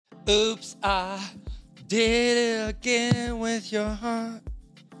Oops, I did it again with your heart.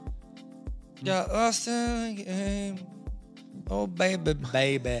 Got lost in the game. Oh, baby,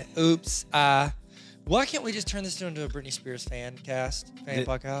 baby. Oops, why can't we just turn this into a Britney Spears fan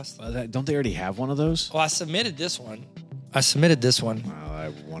podcast? Don't they already have one of those? Well, I submitted this one. Well,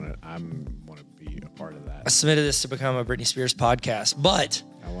 I want to be a part of that. I submitted this to become a Britney Spears podcast, but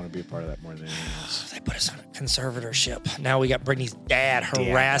I want to be a part of that more than anything else. they put us on a conservatorship. Now we got Britney's dad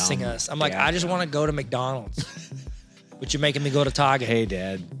harassing us. I'm like, I just want to go to McDonald's. But you're making me go to Target. Hey,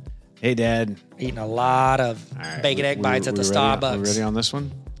 Dad. Eating a lot of bacon egg bites at the Starbucks. We ready on this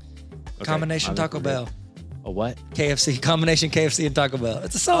one? Okay. Combination Taco Bell. A what? KFC. Combination KFC and Taco Bell.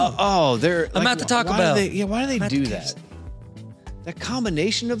 It's a song. I'm at the Taco Bell. Why do they do that? KFC. That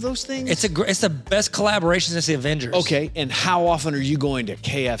combination of those things? It's the best collaboration since the Avengers. Okay, and how often are you going to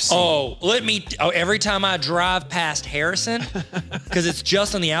KFC? Every time I drive past Harrison, because it's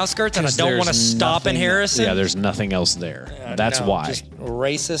just on the outskirts and I don't want to stop in Harrison. Yeah, there's nothing else there. That's why. Just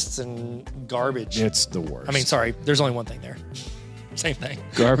racists and garbage. It's the worst. I mean, sorry, there's only one thing there. Same thing.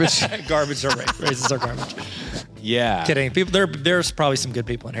 Garbage? Garbage are racists are garbage. Yeah. Kidding. People, there's probably some good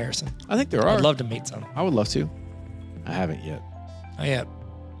people in Harrison. I think there are. I'd love to meet some. I would love to. I haven't yet. Oh, yeah.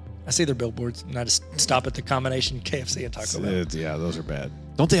 I see their billboards, and I just stop at the combination KFC and Taco Bell. Yeah, those are bad.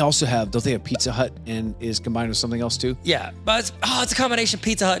 Don't they have Pizza Hut and is combined with something else too? Yeah, but it's a combination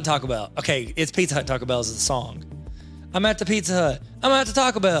Pizza Hut and Taco Bell. Okay, it's Pizza Hut and Taco Bell is the song. I'm at the Pizza Hut. I'm at the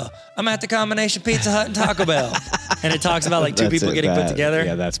Taco Bell. I'm at the combination Pizza Hut and Taco Bell. And it talks about like two people getting put together.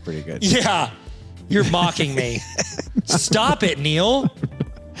 Yeah, that's pretty good. Yeah, you're mocking me. Stop it, Neil.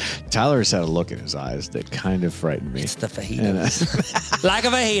 Tyler's had a look in his eyes that kind of frightened me. It's the fajitas. Like a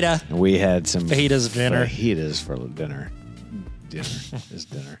fajita. We had some fajitas for dinner. Fajitas for dinner. Is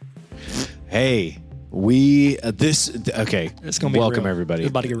dinner. Hey, it's gonna be welcome real. everybody.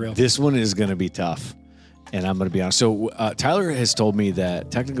 It's about to get real. This one is gonna be tough, and I'm gonna be honest. So Tyler has told me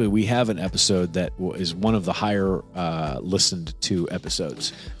that technically we have an episode that is one of the higher listened to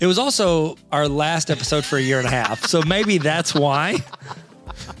episodes. It was also our last episode for a year and a half, so maybe that's why.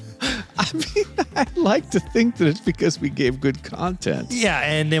 I mean, I like to think that it's because we gave good content. Yeah,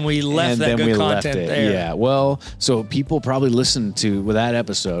 and then we left that good content there. Yeah, well, so people probably listened to that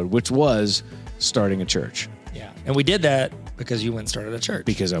episode, which was starting a church. Yeah, and we did that because you went and started a church.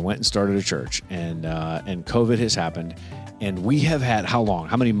 Because I went and started a church, and COVID has happened, and we have had how long?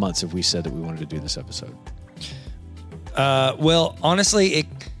 How many months have we said that we wanted to do this episode? Well, honestly,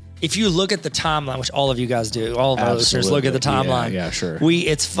 if you look at the timeline, which all of you guys do, all of our listeners look at the timeline. Yeah, sure.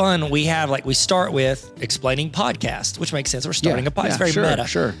 It's fun. We have we start with explaining podcast, which makes sense. We're starting a podcast. It's very meta.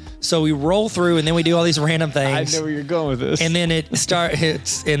 Sure. So we roll through and then we do all these random things. I know where you're going with this. And then it's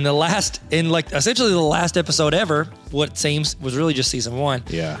essentially the last episode ever, what seems was really just season 1.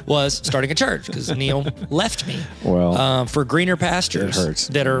 Yeah. Was starting a church because Neil left me. Well, for greener pastures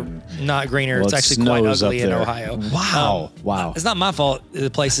that are not greener. Well, it's actually quite ugly in Ohio. Wow. It's not my fault.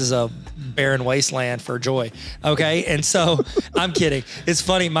 The place is a barren wasteland for joy. Okay. And so I'm kidding. It's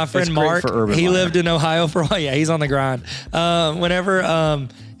funny. My friend Mark, he lived in Ohio for a while. Yeah, he's on the grind. Whenever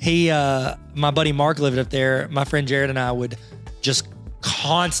my buddy Mark lived up there, my friend Jared and I would just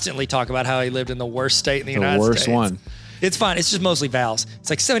constantly talk about how he lived in the worst state in the United States. The worst one. It's fine. It's just mostly vowels.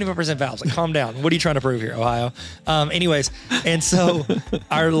 It's like 75% vowels. Like, calm down. What are you trying to prove here, Ohio? Anyways, and so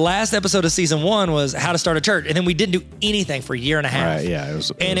our last episode of season 1 was how to start a church. And then we didn't do anything for a year and a half. Right, yeah. It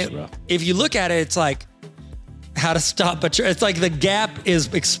was rough. If you look at it, it's like how to stop a church. It's like the gap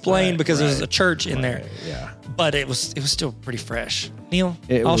is explained because there's a church in there. Yeah. But it was still pretty fresh. Neil,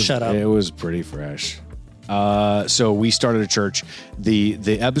 shut up. It was pretty fresh. So we started a church.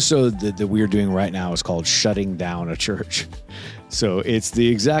 The episode that we are doing right now is called Shutting Down a Church. So it's the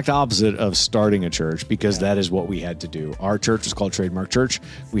exact opposite of starting a church because that is what we had to do. Our church was called Trademark Church.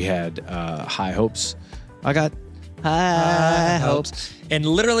 We had high hopes. I got high hopes. And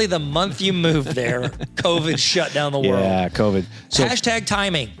literally the month you moved there, COVID shut down the world. Yeah, COVID. So #,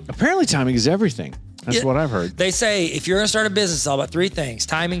 timing. Apparently timing is everything. That's what I've heard. They say if you're going to start a business, it's all about 3 things.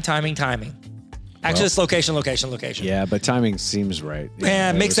 Timing. Actually, it's location. Yeah, but timing seems right.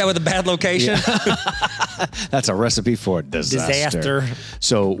 Yeah, mix that with a bad location. Yeah. That's a recipe for disaster.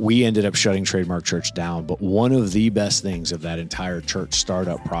 So we ended up shutting Trademark Church down. But one of the best things of that entire church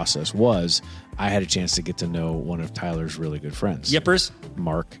startup process was I had a chance to get to know one of Tyler's really good friends. Yippers.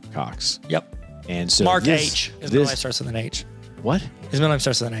 Mark Cox. Yep. And so Mark H. His middle name starts with an H. What? His middle name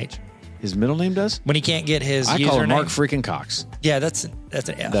starts with an H. His middle name does? When he can't get his username. I call him Mark freaking Cox. Yeah, that's an F.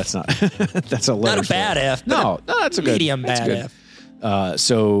 That's not. That's a letter. Not a bad F. No, that's a good. Medium bad F.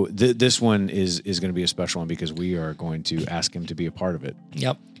 So this one is going to be a special one because we are going to ask him to be a part of it.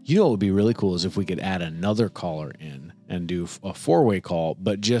 Yep. You know what would be really cool is if we could add another caller in and do a 4-way call,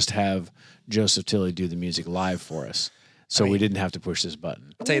 but just have Joseph Tilley do the music live for us. So we didn't have to push this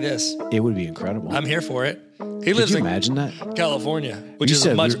button. I'll tell you this. It would be incredible. I'm here for it. He lives in imagine that? California, which is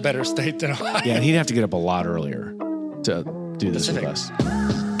a much better state than Ohio. Yeah, and he'd have to get up a lot earlier to do this with us.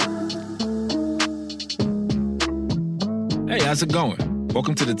 Hey, how's it going?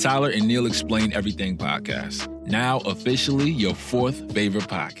 Welcome to the Tyler and Neil Explain Everything podcast. Now officially your 4th favorite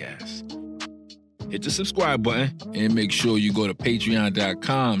podcast. Hit the subscribe button and make sure you go to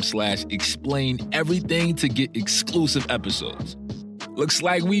patreon.com/explain everything to get exclusive episodes. Looks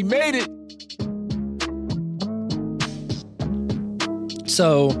like we made it.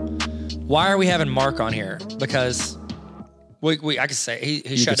 So why are we having Mark on here? Because I could say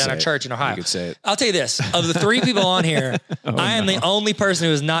he shut down a church in Ohio. You could say it. I'll tell you this. Of the 3 people on here, I am the only person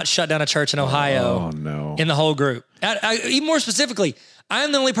who has not shut down a church in Ohio in the whole group. Even more specifically, I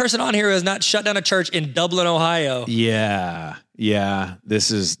am the only person on here who has not shut down a church in Dublin, Ohio. Yeah. This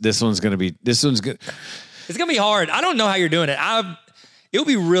one's going to be. It's going to be hard. I don't know how you're doing it. It would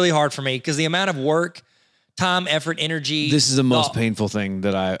be really hard for me because the amount of work, time, effort, energy. This is the most painful thing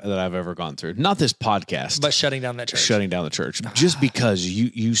that I've ever gone through. Not this podcast, but shutting down that church. Shutting down the church, just because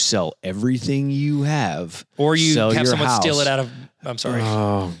you sell everything you have, or you have someone house. steal it out of. I'm sorry.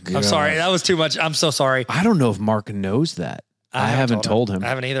 Oh, God. I'm sorry. That was too much. I'm so sorry. I don't know if Mark knows that. I haven't told him. I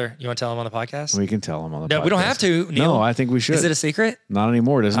haven't either. You want to tell him on the podcast? We can tell him on the podcast. No, we don't have to, Neil. No, I think we should. Is it a secret? Not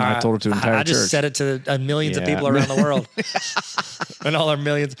anymore. It isn't. I told it to the entire church. I just said it to millions of people around the world. And all our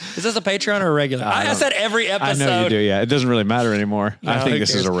millions. Is this a Patreon or a regular? I said every episode. I know you do, yeah. It doesn't really matter anymore. No, I think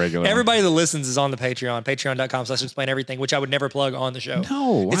this is a regular. Everybody that listens is on the Patreon. Patreon.com/explain everything, which I would never plug on the show.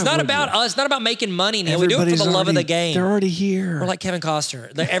 No. It's not about us. It's not about making money, Neil. We do it for the love of the game. They're already here. We're like Kevin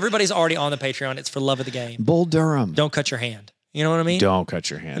Costner. Everybody's already on the Patreon. It's for love of the game. Bull Durham. Don't cut your hand. You know what I mean? Don't cut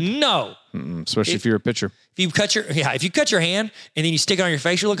your hand. No. Especially if you're a pitcher. If you cut your hand and then you stick it on your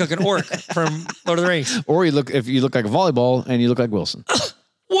face, you look like an orc from Lord of the Rings. Or if you look like a volleyball and you look like Wilson.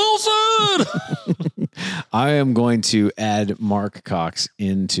 Wilson! I am going to add Mark Cox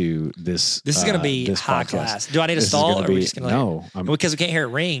into this. This is going to be high class. Do I need to stall? Or are we just going to no. Because we can't hear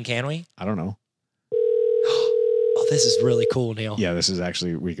it ring, can we? I don't know. Oh, this is really cool, Neil. Yeah, this is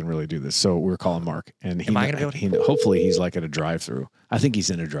actually, we can really do this. So we're calling Mark. And Am I going to be able to? Hopefully he's like at a drive-through. I think he's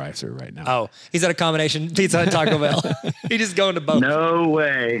in a drive-through right now. Oh, he's at a combination Pizza Hut Taco Bell. He's just going to both. No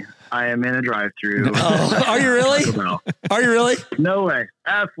way. I am in a drive-through. Oh, are you really? Are you really? No way.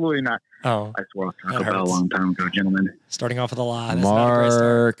 Absolutely not. Oh, I swore off Taco Bell a long time ago, gentlemen. Starting off with a lie. That's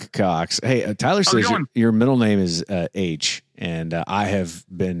Mark Cox. Hey, Tyler says your middle name is H, and I've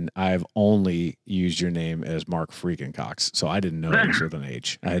only used your name as Mark freaking Cox, so I didn't know it was with an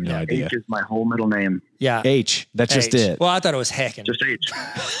H. I had no idea. H is my whole middle name. Yeah, H. That's just it. Well, I thought it was Heckin. Just H.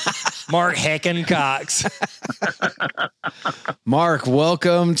 Mark Heckin Cox. Mark,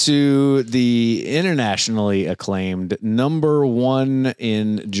 welcome to the internationally acclaimed #1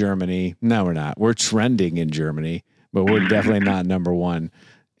 in Germany. No, we're not. We're trending in Germany, but we're definitely not #1.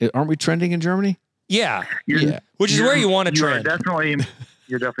 Aren't we trending in Germany? Yeah. Which is where you want to trend.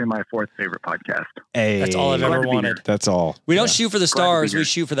 You're definitely my 4th favorite podcast. Hey, that's all I've ever wanted. That's all. We don't shoot for the stars. We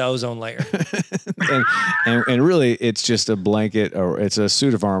shoot for the ozone layer. and really, it's just a blanket or it's a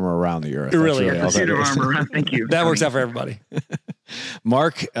suit of armor around the earth. It really is. A suit of armor. Thank you. That works out for everybody.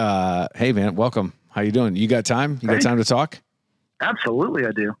 Mark, hey man, welcome. How you doing? You got time? You got time to talk? Absolutely,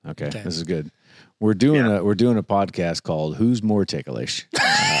 I do. Okay, this is good. We're doing a podcast called "Who's More Ticklish."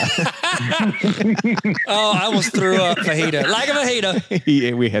 Oh, I almost threw up fajita. Like a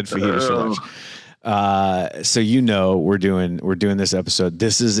fajita. We had fajita so much. So we're doing this episode.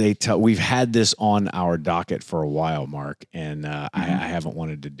 This is we've had this on our docket for a while, Mark, and I haven't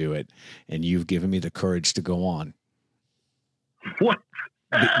wanted to do it, and you've given me the courage to go on. What?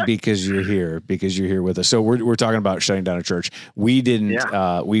 Because you're here with us. So we're talking about shutting down a church. We didn't,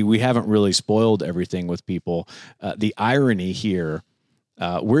 we haven't really spoiled everything with people. The irony here,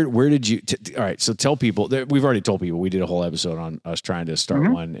 where did you, all right. So tell people that we've already told people, we did a whole episode on us trying to start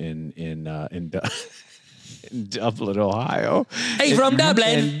one in Dublin, Ohio. Hey, from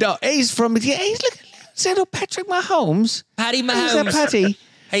Dublin. He's look at St. Patrick Mahomes. Patty Mahomes. Who's that Patty?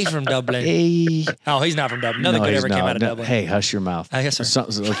 He's from Dublin. Oh, he's not from Dublin. Nothing good ever came out of Dublin. Hey, hush your mouth. I guess so.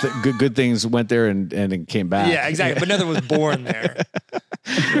 Good things went there and came back. Yeah, exactly. But nothing was born there.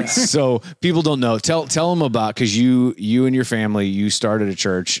 Yeah. So people don't know. Tell them about, because you and your family, you started a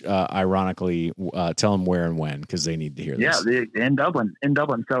church. Ironically, tell them where and when, because they need to hear this. Yeah, in Dublin.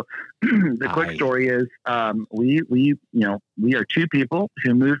 So the quick story is, we are two people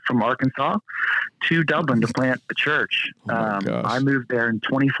who moved from Arkansas to Dublin to plant a church. I moved there in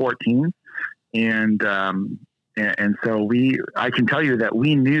 2014, and so I can tell you that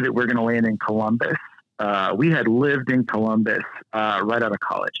we knew that we were going to land in Columbus. We had lived in Columbus right out of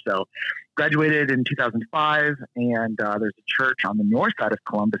college. So graduated in 2005, and there's a church on the north side of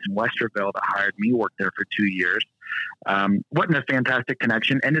Columbus in Westerville that hired me, worked there for 2 years. What a fantastic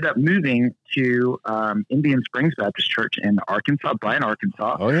connection. Ended up moving to Indian Springs Baptist Church in Arkansas, Bryan,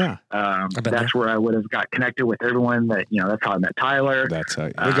 Arkansas. Oh, yeah. That's where I would have got connected with everyone that, that's how I met Tyler. That's how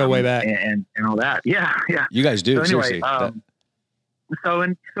we go way back. And all that. Yeah. You guys do, so anyway, seriously. So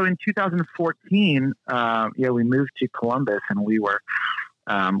in 2014, we moved to Columbus, and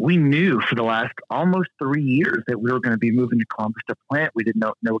we knew for the last almost 3 years that we were going to be moving to Columbus to plant. We didn't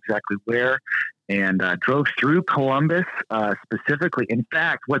know exactly where, and drove through Columbus specifically. In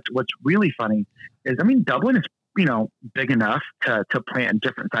fact, what's really funny is, Dublin is big enough to plant in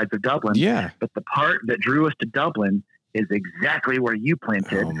different sides of Dublin. Yeah. But the part that drew us to Dublin is exactly where you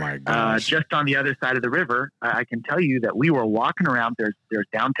planted. Oh my gosh. Just on the other side of the river. I can tell you that we were walking around. There's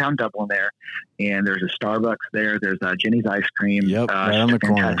downtown Dublin there, and there's a Starbucks there. There's Jenny's Ice Cream. Yep, right on the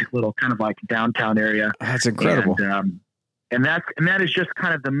corner. Little kind of like downtown area. That's incredible. And that is just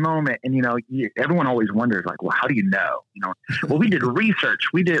kind of the moment. And, everyone always wonders, like, well, how do you know? Well, we did research.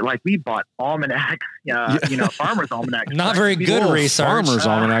 We bought almanacs, farmer's almanacs. Not very good research. Farmer's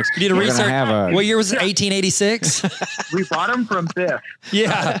almanacs. You did a research. What year was it? 1886? We bought them from Biff.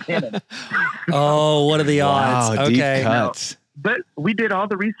 Yeah. Oh, what are the odds? Wow, okay. Deep cuts. But we did all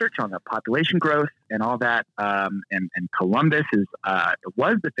the research on the population growth and all that. And Columbus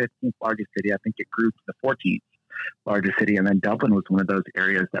was the 15th largest city. I think it grew to the 14th largest city, and then Dublin was one of those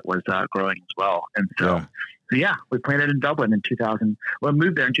areas that was growing as well. And so we planted in Dublin in 2000. Well,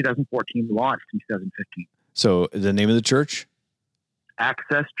 moved there in 2014, launched in 2015. So the name of the church?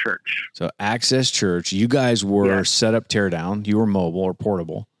 Access Church. So Access Church. You guys were set up tear down. You were mobile or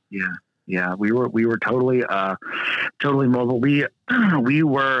portable. Yeah, we were totally mobile. We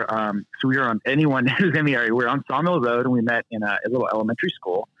were on, anyone who's in the area. We were on Sawmill Road, and we met in a little elementary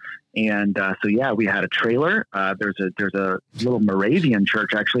school. And we had a trailer. There's a little Moravian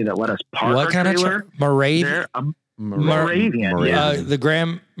church actually that let us park. What kind trailer of Moravian? Moravian. Yeah. The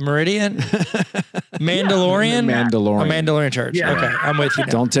Grand Meridian, Mandalorian, Mandalorian, a Mandalorian church. Yeah. Okay, I'm with you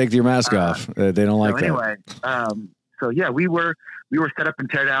now. Don't take your mask off. They don't like that. Anyway, we were set up and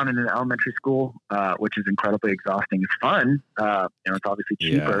tear down in an elementary school, which is incredibly exhausting. It's fun. It's obviously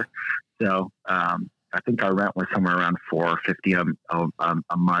cheaper. Yeah. So. I think our rent was somewhere around $450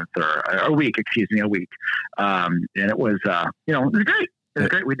 a month or a week. A week. And it was, it was great. It was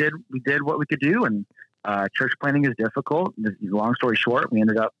great. We did what we could do, and church planting is difficult. Long story short, we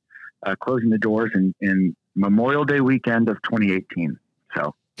ended up closing the doors in Memorial Day weekend of 2018.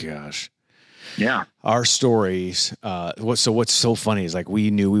 So, gosh, yeah, our stories. What's so funny is, like,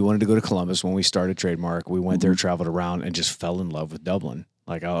 we knew we wanted to go to Columbus when we started Trademark. We went there, traveled around, and just fell in love with Dublin.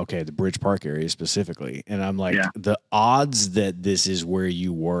 Like, the Bridge Park area specifically. And I'm like, the odds that this is where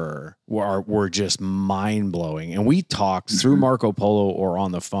you were just mind blowing. And we talked through Marco Polo or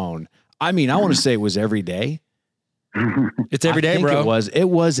on the phone. I want to say it was every day. It's every day, bro. It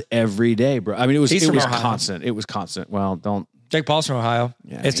was every day, bro. It was constant. It was constant. Well, Jake Paul's from Ohio.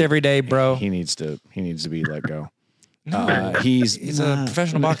 Yeah, it's every day, bro. He needs to be let go. He's a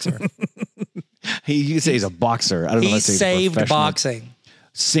professional boxer. You could say he's a boxer. I don't know. He saved boxing.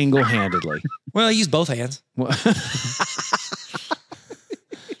 Single-handedly. Well, he used both hands.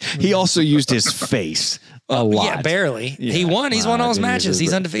 He also used his face a lot. Yeah, barely. Yeah. He won. He's won all his matches.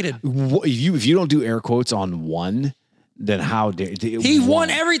 He's undefeated. If you don't do air quotes on one, then how dare he won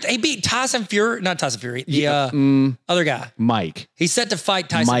everything? He beat Tyson Fury. Not Tyson Fury. The other guy. Mike. He's set to fight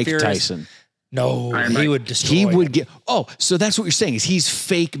Tyson Fury. Mike Tyson. No, he would destroy. He would get. Oh, so that's what you're saying is he's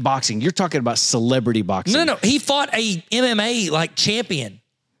fake boxing. You're talking about celebrity boxing. No. He fought a MMA champion.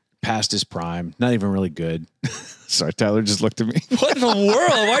 Past his prime. Not even really good. Sorry, Tyler just looked at me. What in the world?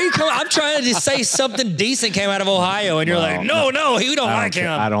 Why are you coming? I'm trying to say something decent came out of Ohio, and you're no, he don't like him.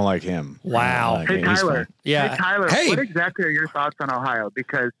 I don't like him. Wow. Hey, Tyler. Yeah. Hey, Tyler. Hey. What exactly are your thoughts on Ohio?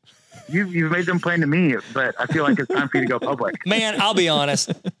 Because you've made them plain to me, but I feel like it's time for you to go public. Man, I'll be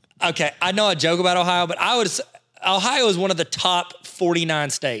honest. Okay, I know I joke about Ohio, but Ohio is one of the top 49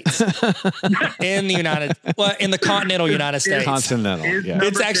 states in the continental United States. Continental, yeah.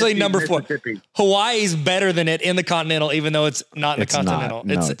 It's actually number 4. Hawaii's better than it in the continental, even though it's not in the continental.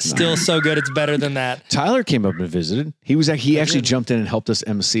 It's still so good. It's better than that. Tyler came up and visited. He actually jumped in and helped us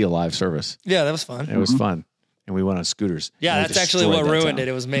MC a live service. Yeah, that was fun. It was fun. and we went on scooters. Yeah, that's actually what ruined it.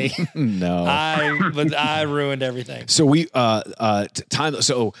 It was me. No, I ruined everything. So we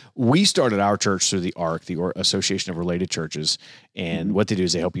So we started our church through the ARC, the Association of Related Churches, and what they do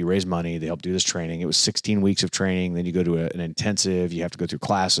is they help you raise money. They help do this training. It was 16 weeks of training. Then you go to an intensive. You have to go through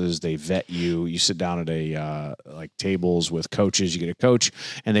classes. They vet you. You sit down at a like tables with coaches. You get a coach,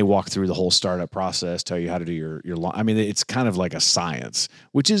 and they walk through the whole startup process, tell you how to do your. I mean, it's kind of like a science,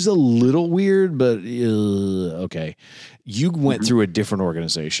 which is a little weird, but okay. You went through a different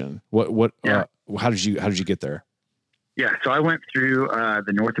organization. What? Yeah. How did you get there? Yeah, so I went through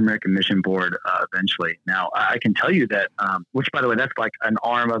the North American Mission Board eventually. Now, I can tell you that, which, by the way, that's like an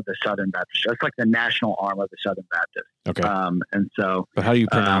arm of the Southern Baptist. That's like the national arm of the Southern Baptist. Okay. And so, but how do you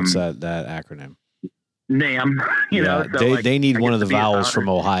pronounce that acronym? NAM. You know, so they need one of the vowels from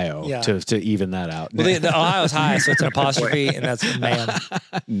Ohio to even that out. Well, the Ohio's high, so it's an apostrophe, and that's ma'am.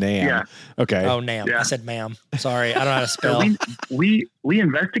 NAM. Yeah. Okay. Oh, NAM. Yeah. I said ma'am. Sorry, I don't know how to spell. So we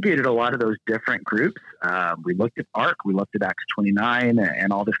investigated a lot of those different groups. We looked at ARC, we looked at Acts 29,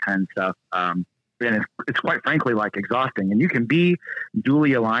 and all this kind of stuff. And it's quite frankly like exhausting. And you can be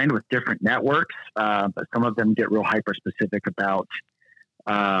duly aligned with different networks, but some of them get real hyper specific about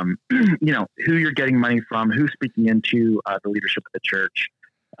you know, who you're getting money from, who's speaking into the leadership of the church,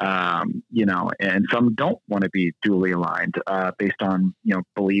 you know, and some don't want to be duly aligned based on, you know,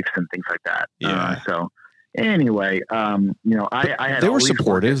 beliefs and things like that. Yeah. So anyway, you know, I had they were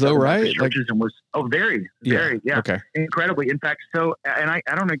supportive though, right? Churches and was very, yeah, okay, incredibly. In fact, so and I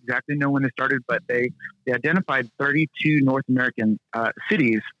don't exactly know when they started, but they identified 32 North American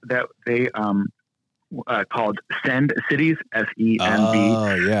cities that they called Send Cities, SEND.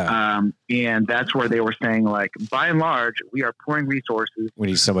 Oh, yeah. And that's where they were saying, like, by and large, we are pouring resources. We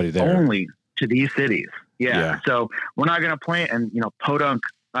need somebody there only to these cities. Yeah. So we're not going to plant in, you know, Podunk,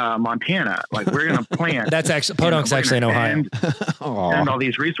 Montana. Like, we're going to plant. That's actually Podunk's actually in Ohio. Send all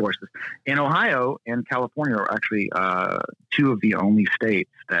these resources. In Ohio and California are actually two of the only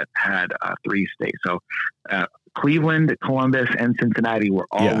states that had 3 states. So Cleveland, Columbus, and Cincinnati were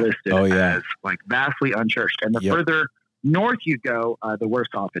all listed as like vastly unchurched. And the further north you go, the worse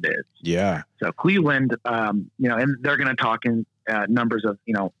off it is. Yeah. So Cleveland, you know, and they're going to talk in numbers of,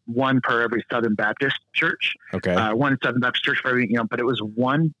 you know, 1 per every Southern Baptist church. Okay. 1 Southern Baptist church for every, you know, but it was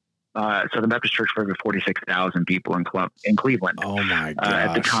 1 Southern Baptist church for every 46,000 people in Cleveland. Oh my gosh.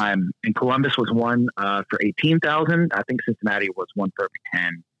 At the time. And Columbus was 1 for 18,000. I think Cincinnati was 1 for every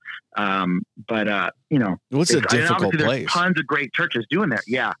 10. But you know, it's a difficult place. There's tons of great churches doing that.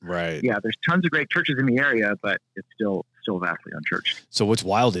 Yeah. Right. Yeah. There's tons of great churches in the area, but it's still vastly unchurched. So what's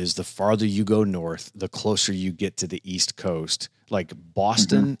wild is the farther you go north, the closer you get to the East Coast. Like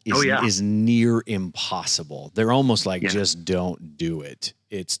Boston is near impossible. They're almost like just don't do it.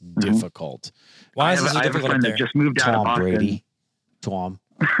 It's difficult. Why is it so difficult? I have a friend that just moved out of Boston. Brady. Tom.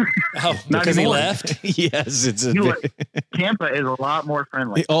 Oh, because he left? Yes, it's Tampa is a lot more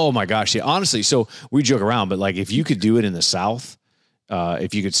friendly. Oh my gosh, yeah. Honestly, so we joke around, but like if you could do it in the South,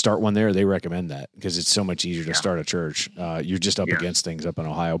 if you could start one there, they recommend that because it's so much easier to start a church. You're just up against things up in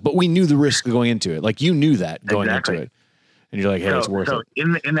Ohio, but we knew the risk going into it. Like you knew that going into it. And you're like, hey, it's worth it.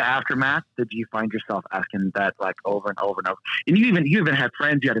 In the aftermath, did you find yourself asking that like over and over and over? And you even had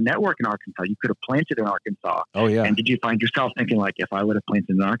friends, you had a network in Arkansas. You could have planted in Arkansas. Oh yeah. And did you find yourself thinking like, if I would have planted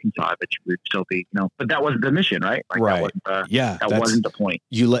in Arkansas, I bet you would still be, you know? But that wasn't the mission, right? Like, right. That wasn't the point.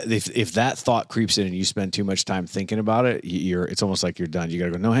 You if that thought creeps in and you spend too much time thinking about it, it's almost like you're done. You got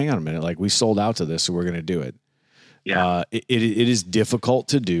to go. No, hang on a minute. Like we sold out to this, so we're going to do it. Yeah. It is difficult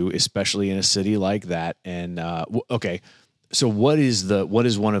to do, especially in a city like that. And okay. So what is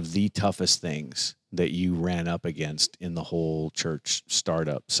one of the toughest things that you ran up against in the whole church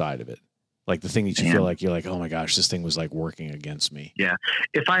startup side of it? Like the thing that you feel like you're like, oh my gosh, this thing was like working against me. Yeah.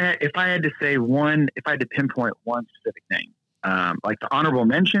 If I had to say if I had to pinpoint one specific thing, like the honorable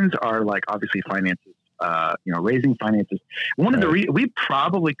mentions are like obviously finances, you know, raising finances. One of the we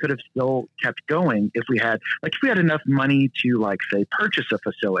probably could have still kept going if we had enough money to like say purchase a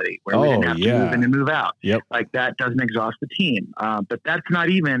facility where we didn't have to move in and move out. Yep. Like that doesn't exhaust the team. But that's not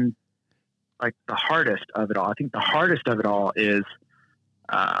even like the hardest of it all. I think the hardest of it all is,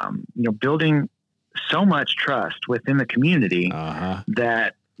 you know, building so much trust within the community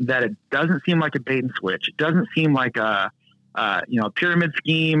that it doesn't seem like a bait and switch. It doesn't seem like a pyramid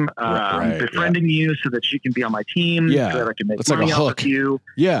scheme, befriending you so that you can be on my team, so that I can make money off of you,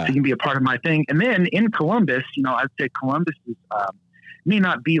 so you can be a part of my thing. And then in Columbus, you know, I'd say Columbus is, may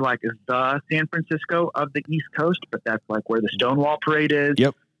not be like the San Francisco of the East Coast, but that's like where the Stonewall Parade is.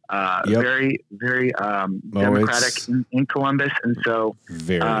 Yep. very, very democratic in Columbus. And so,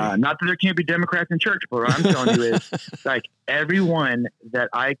 not that there can't be Democrats in church, but what I'm telling you is like everyone that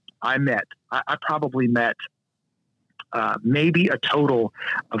I met, I probably met maybe a total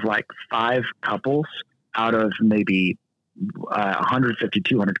of like 5 couples out of maybe 150,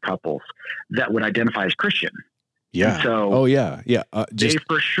 200 couples that would identify as Christian. Yeah. And so, they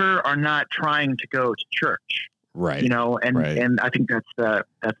for sure are not trying to go to church. Right. And I think that's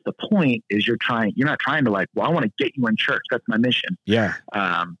the point is you're not trying to like, well, I want to get you in church. That's my mission. Yeah.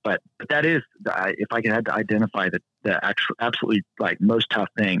 But that is, if I had to identify the actual, absolutely like most tough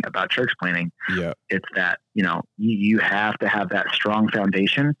thing about church planning, it's that, you have to have that strong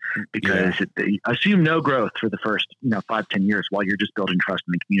foundation because assume no growth for the first, 5-10 years while you're just building trust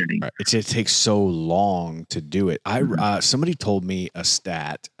in the community. Right. It takes so long to do it. Somebody told me a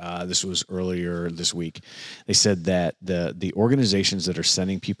stat. This was earlier this week. They said that the organizations that are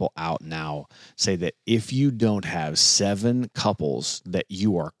sending people out now say that if you don't have 7 couples that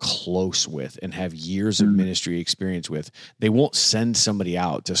you are close with and have years of ministry experience with, they won't send somebody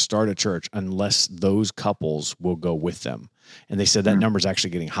out to start a church unless those couples will go with them. And they said that number is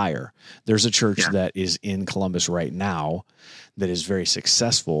actually getting higher. There's a church that is in Columbus right now that is very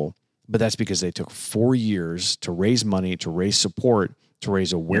successful, but that's because they took 4 years to raise money, to raise support, to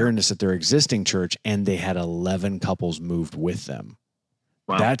raise awareness at their existing church, and they had 11 couples moved with them.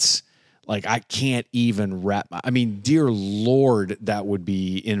 Wow. That's like, I can't even dear Lord, that would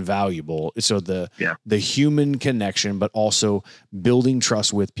be invaluable. So the human connection, but also building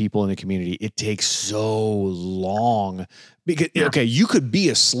trust with people in the community, it takes so long because, you could be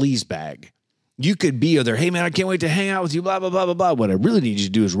a sleazebag. You could be there, hey man, I can't wait to hang out with you, blah, blah, blah, blah, blah. What I really need you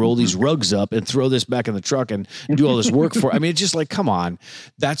to do is roll these rugs up and throw this back in the truck and do all this work for, it's just like, come on.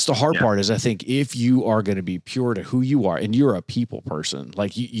 That's the hard part is I think if you are going to be pure to who you are and you're a people person,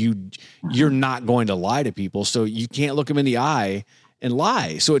 like you're not going to lie to people. So you can't look them in the eye and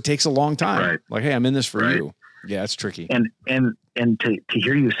lie. So it takes a long time. Right. Like, hey, I'm in this for you. Yeah, it's tricky. And to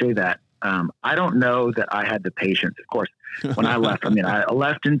hear you say that, I don't know that I had the patience, of course. When I left, I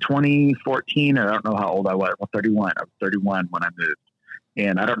left in 2014. I don't know how old I was. Well, 31. I was 31 when I moved.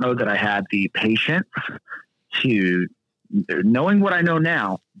 And I don't know that I had the patience to, knowing what I know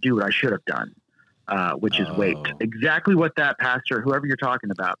now, do what I should have done, which is wait. Exactly what that pastor, whoever you're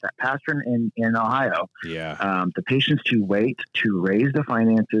talking about, that pastor in Ohio, the patience to wait, to raise the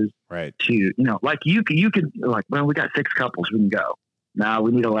finances, right? To, like you could like, well, we got 6 couples, we can go. Now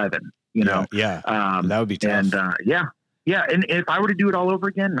we need 11, that would be tough. And yeah. And if I were to do it all over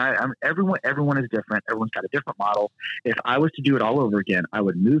again, everyone is different. Everyone's got a different model. If I was to do it all over again, I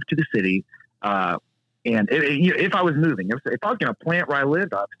would move to the city. And if I was moving, if I was going to plant where I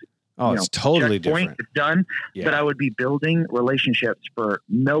lived, obviously, it's totally different. It's done. Yeah. But I would be building relationships for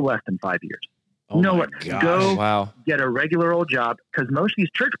no less than 5 years. Get a regular old job, because most of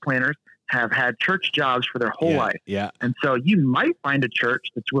these church planners have had church jobs for their whole life. Yeah. And so you might find a church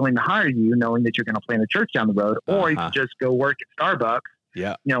that's willing to hire you knowing that you're going to plant a church down the road, or you can just go work at Starbucks.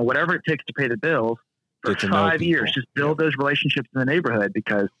 Yeah. Whatever it takes to pay the bills for 5 years, just build those relationships in the neighborhood,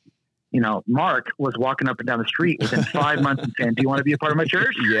 because Mark was walking up and down the street within 5 months and saying, do you want to be a part of my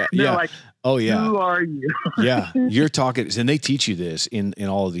church? They're like, oh yeah. Who are you? Yeah. You're talking, and they teach you this in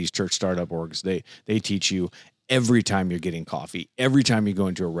all of these church startup orgs. They teach you every time you're getting coffee, every time you go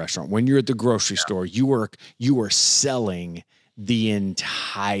into a restaurant, when you're at the grocery store, you are selling the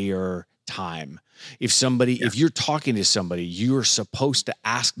entire time. If you're talking to somebody, you're supposed to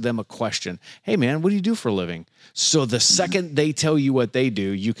ask them a question. Hey man, what do you do for a living? So the second they tell you what they do,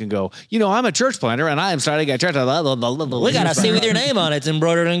 you can go, I'm a church planter and I am starting a church. We got a C with your name on it. It's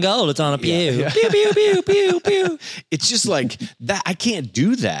embroidered in gold. It's on a pew. Yeah. Pew, pew, pew, pew, pew. It's just like that. I can't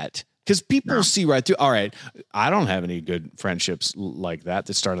do that. Because people see right through. All right, I don't have any good friendships like that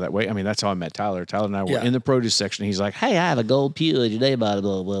started that way. That's how I met Tyler. Tyler and I were in the produce section. He's like, "Hey, I have a gold pew with your name on it."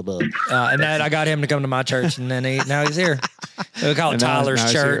 Blah blah blah. And then I got him to come to my church, and then now he's here. We call it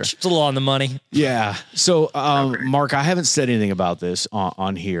Tyler's church. It's a little on the money. Yeah. So, Mark, I haven't said anything about this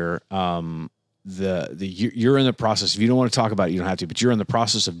on here. You're in the process. If you don't want to talk about it, you don't have to. But you're in the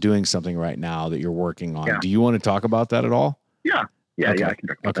process of doing something right now that you're working on. Yeah. Do you want to talk about that at all? Yeah. Yeah, I can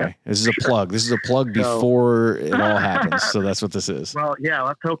talk about that. This is a plug. This is a plug before it all happens. So that's what this is. Well, yeah,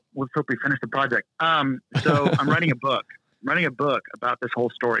 let's hope we finish the project. So I'm writing a book. About this whole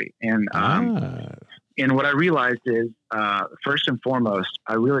story. And what I realized is, first and foremost,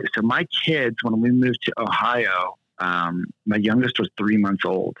 so my kids, when we moved to Ohio, my youngest was 3 months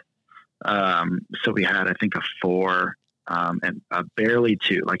old. So we had, I think, a 4, and barely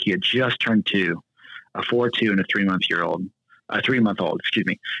 2, like he had just turned 2, a 4, 2, and a 3-month-old. a 3-month-old, excuse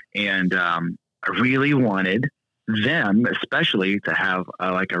me. And I really wanted them, especially, to have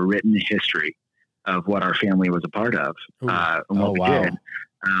like a written history of what our family was a part of and what we did.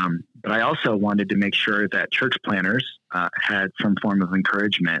 But I also wanted to make sure that church planners had some form of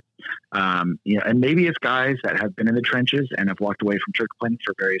encouragement. And maybe it's guys that have been in the trenches and have walked away from church planning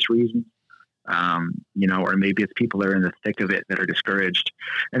for various reasons. Or maybe it's people that are in the thick of it that are discouraged.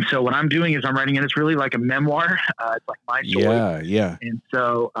 And so what I'm doing is I'm writing, and it's really like a memoir. It's like my story. Yeah. And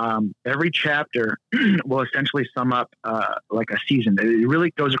so every chapter will essentially sum up like a season. It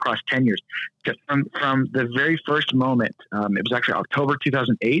really goes across 10 years. From the very first moment, it was actually October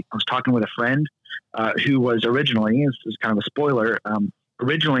 2008. I was talking with a friend who was originally, this is kind of a spoiler,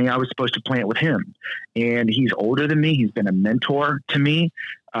 originally I was supposed to plant with him, and he's older than me. He's been a mentor to me.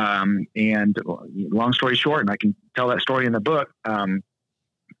 And long story short, and I can tell that story in the book,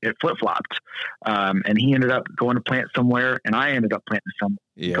 it flip-flopped. And he ended up going to plant somewhere, and I ended up planting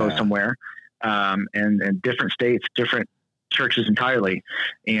go somewhere, and different states, different churches entirely.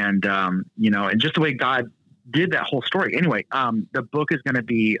 And, and just the way God did that whole story. Anyway, the book is going to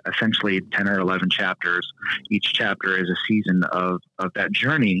be essentially 10 or 11 chapters. Each chapter is a season of that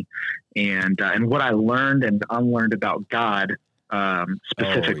journey. And what I learned and unlearned about God,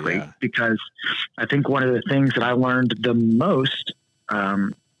 specifically, because I think one of the things that I learned the most,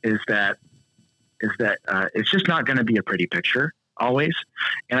 is that it's just not going to be a pretty picture always.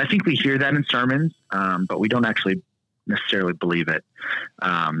 And I think we hear that in sermons, but we don't actually necessarily believe it.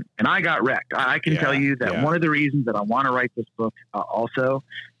 And I got wrecked. I can tell you that one of the reasons that I want to write this book also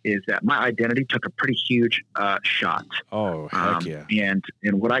is that my identity took a pretty huge shot. Oh, heck yeah. And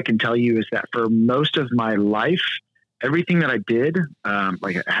what I can tell you is that for most of my life, everything that I did,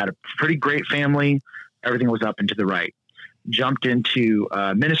 like I had a pretty great family, everything was up and to the right. Jumped into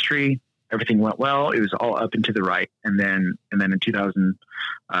ministry, everything went well. It was all up and to the right. And then in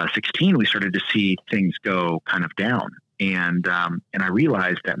 2016, we started to see things go kind of down. And I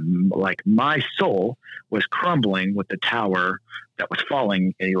realized that like my soul was crumbling with the tower that was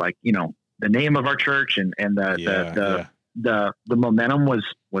falling. The name of our church and the momentum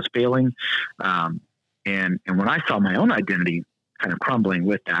was failing. And when I saw my own identity kind of crumbling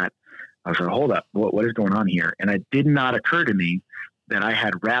with that, I was like, hold up, what is going on here? And it did not occur to me that I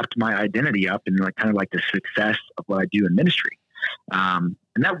had wrapped my identity up in like kind of like the success of what I do in ministry. And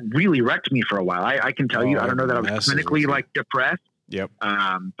that really wrecked me for a while. I can tell you, I don't know that I was clinically like depressed. Yep.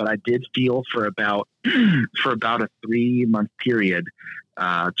 But I did feel for about a 3-month period,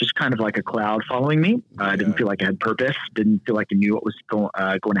 just kind of like a cloud following me. I didn't feel like I had purpose. Didn't feel like I knew what was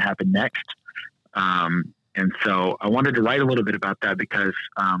going to happen next. And so I wanted to write a little bit about that because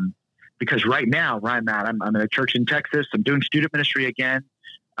right now where I'm at, I'm in a church in Texas. I'm doing student ministry again.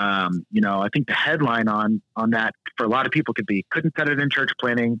 I think the headline on that for a lot of people could be, couldn't cut it in church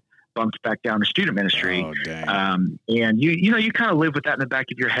planning, bumped back down to student ministry. Oh, dang. And you kind of live with that in the back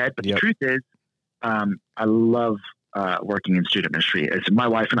of your head. But the truth is, I love working in student ministry. As my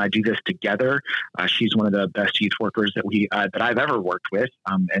wife and I do this together. She's one of the best youth workers that I've ever worked with,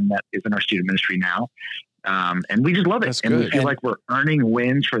 and that is in our student ministry now. And we just love it. That's and good. We feel like we're earning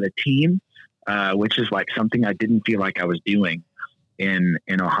wins for the team, which is like something I didn't feel like I was doing in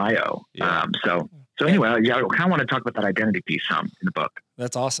Ohio. Yeah. So anyway, I kind of want to talk about that identity piece in the book.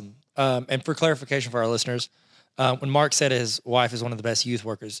 That's awesome. And for clarification for our listeners, when Mark said his wife is one of the best youth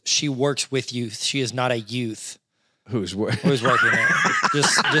workers, she works with youth. She is not a youth who's working there.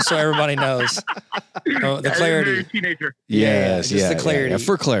 just so everybody knows. The clarity. Teenager. Yes, the clarity. Yeah.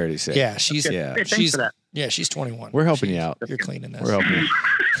 For clarity's sake. Yeah, she's Hey, thanks for that. Yeah, she's 21. We're helping you out. You're cleaning this. We're helping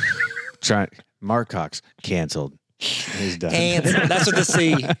you. Mark Cox canceled. He's done. And that's what the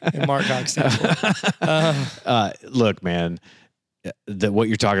C in Mark Cox stands for. Look, man, what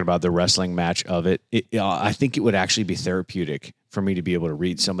you're talking about, the wrestling match of it, I think it would actually be therapeutic for me to be able to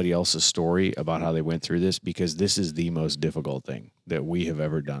read somebody else's story about how they went through this, because this is the most difficult thing that we have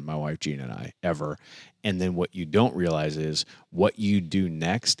ever done, my wife Gina and I, ever. And then what you don't realize is what you do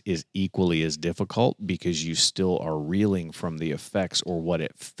next is equally as difficult, because you still are reeling from the effects or what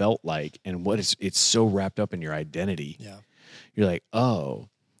it felt like, and it's so wrapped up in your identity. Yeah. You're like, oh.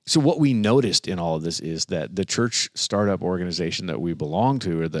 So what we noticed in all of this is that the church startup organization that we belong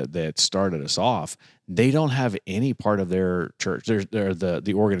to, or that started us off, they don't have any part of their church, they're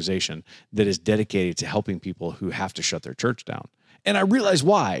the organization that is dedicated to helping people who have to shut their church down. And I realize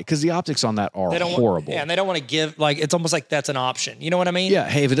why, because the optics on that are horrible. And they don't want to give, like, it's almost like that's an option. You know what I mean? Yeah.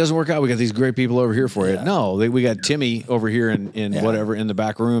 Hey, if it doesn't work out, we got these great people over here for it. No, we got Timmy over here in whatever, in the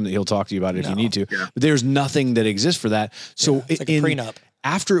back room, that he'll talk to you about it if you need to. Yeah. But there's nothing that exists for that. So it's like a prenup.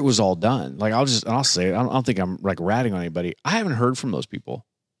 after it was all done, like I'll say it, I don't think I'm like ratting on anybody. I haven't heard from those people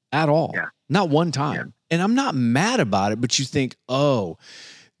at all. Yeah. Not one time. Yeah. And I'm not mad about it, but you think, oh,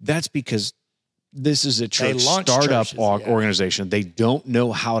 that's because this is a church startup organization. They don't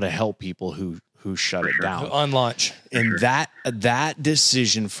know how to help people who shut it down. On launch. And that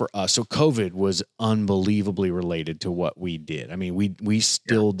decision for us, so COVID was unbelievably related to what we did. I mean, we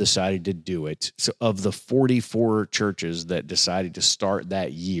still decided to do it. So of the 44 churches that decided to start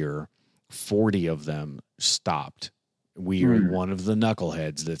that year, 40 of them stopped. We are one of the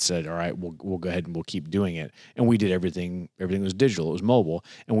knuckleheads that said, all right, we'll go ahead and we'll keep doing it. And we did everything. Everything was digital. It was mobile.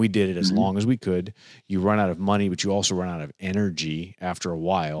 And we did it as long as we could. You run out of money, but you also run out of energy after a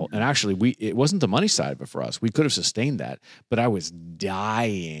while. And actually, it wasn't the money side of it for us. We could have sustained that. But I was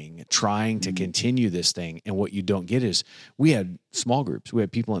dying trying to continue this thing. And what you don't get is we had small groups. We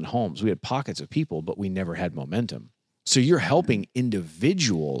had people in homes. We had pockets of people, but we never had momentum. So you're helping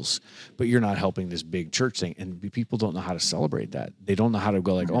individuals, but you're not helping this big church thing. And people don't know how to celebrate that. They don't know how to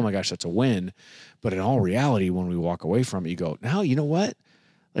go like, oh my gosh, that's a win. But in all reality, when we walk away from it, you go, now, you know what?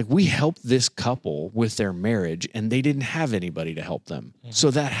 Like we helped this couple with their marriage and they didn't have anybody to help them.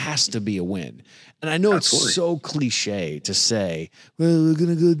 So that has to be a win. And I know it's so cliche to say, well, we're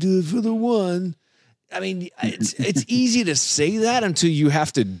going to go do it for the one. I mean, it's easy to say that until you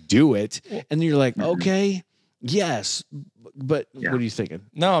have to do it. And then you're like, okay. Yes, but what are you thinking?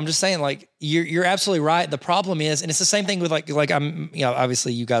 No, I'm just saying, like you're absolutely right. The problem is, and it's the same thing with like I'm,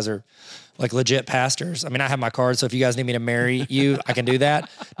 obviously you guys are like legit pastors. I mean, I have my card, so if you guys need me to marry you, I can do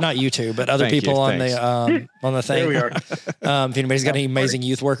that. Not you two, but other people on the thing. There we are. If anybody's got any amazing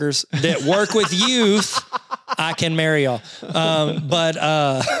youth workers that work with youth, I can marry y'all.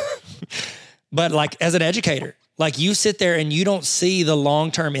 But like as an educator. Like you sit there and you don't see the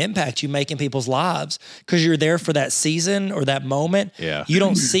long-term impact you make in people's lives because you're there for that season or that moment. Yeah. You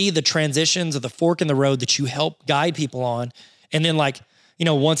don't see the transitions or the fork in the road that you help guide people on. And then like,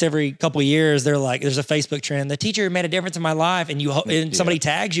 once every couple of years, they're like, there's a Facebook trend. The teacher made a difference in my life. And somebody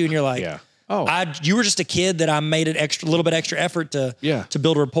tags you and you're like, you were just a kid that I made a little bit extra effort to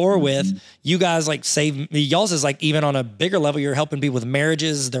build rapport with. You guys like saved me. Y'all's is like even on a bigger level, you're helping people with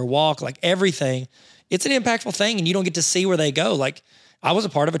marriages, their walk, like everything. It's an impactful thing, and you don't get to see where they go. Like I was a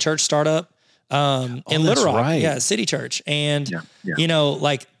part of a church startup in Little Rock, City Church, and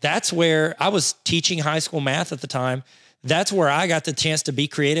like that's where I was teaching high school math at the time. That's where I got the chance to be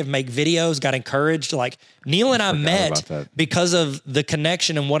creative, make videos, got encouraged. Like Neil and I met because of the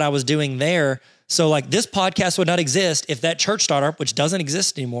connection and what I was doing there. So like this podcast would not exist if that church startup, which doesn't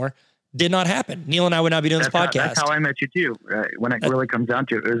exist anymore, did not happen. Neil and I would not be doing this podcast. That's how I met you too. When it really comes down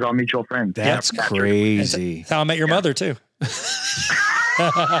to it, it was all mutual friends. That's crazy. That's how I met your mother too.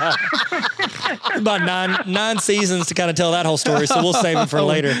 About nine seasons to kind of tell that whole story. So we'll save it for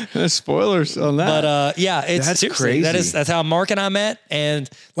later. Spoilers on that. But it's crazy. That's how Mark and I met. And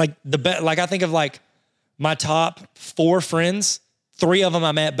like I think of like my top 4 friends, 3 of them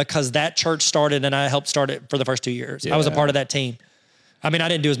I met because that church started and I helped start it for the first 2 years. I was a part of that team. I mean, I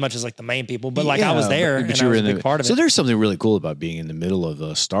didn't do as much as like the main people, but like I was there but and I was a big part of it. So there's something really cool about being in the middle of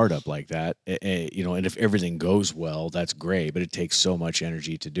a startup like that, and if everything goes well, that's great, but it takes so much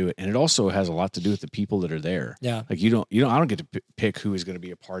energy to do it. And it also has a lot to do with the people that are there. Yeah. Like I don't get to pick who is going to be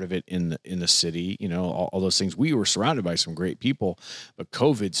a part of it in the city, all those things. We were surrounded by some great people, but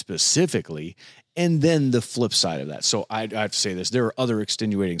COVID specifically. And then the flip side of that. So I have to say this. There are other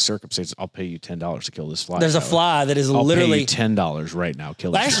extenuating circumstances. I'll pay you $10 to kill this fly. There's a fly that is literally... I'll pay you $10 right now.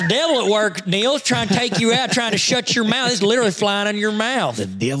 Kill That's the devil at work, Neil. Trying to take you out, trying to shut your mouth. It's literally flying in your mouth. The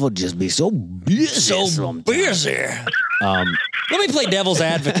devil just be so busy. Let me play devil's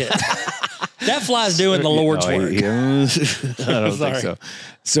advocate. That fly's doing the Lord's work. I don't think so.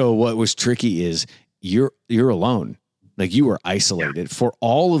 So what was tricky is you're alone. Like you were isolated for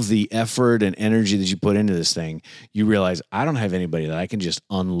all of the effort and energy that you put into this thing. You realize I don't have anybody that I can just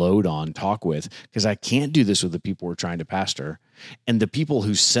unload on, talk with, because I can't do this with the people we're trying to pastor. And the people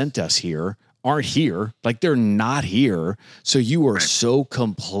who sent us here aren't here. Like they're not here. So you are so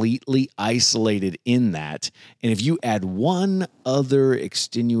completely isolated in that. And if you add one other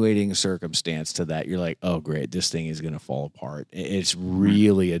extenuating circumstance to that, you're like, oh, great, this thing is going to fall apart. It's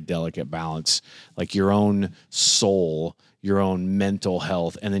really a delicate balance, like your own soul, your own mental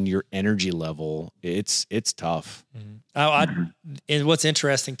health, and then your energy level. It's tough. And what's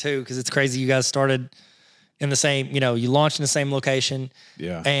interesting too, because it's crazy. You guys started in the same, you launched in the same location.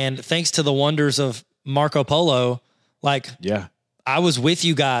 Yeah. And thanks to the wonders of Marco Polo, I was with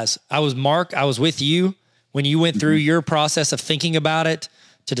you guys. I was with you when you went through your process of thinking about it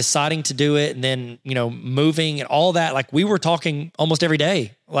to deciding to do it and then, moving and all that. Like we were talking almost every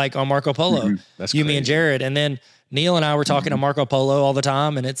day, like on Marco Polo, That's you, crazy. me and Jared. And then Neil and I were talking to Marco Polo all the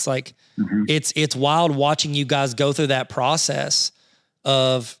time. And it's like, it's wild watching you guys go through that process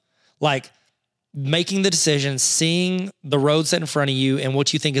of like making the decision, seeing the road set in front of you and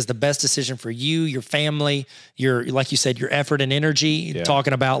what you think is the best decision for you, your family, your, like you said, your effort and energy,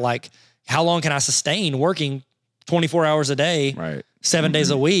 talking about like, how long can I sustain working 24 hours a day, right, 7 days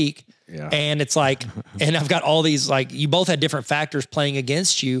a week? Yeah. And it's like, and I've got all these, like, you both had different factors playing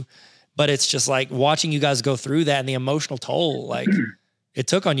against you, but it's just like watching you guys go through that and the emotional toll, like it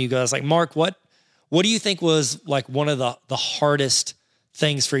took on you guys. Like, Mark, what do you think was like one of the hardest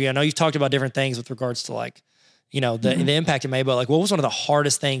things for you? I know you've talked about different things with regards to like, the impact it made, but like, what was one of the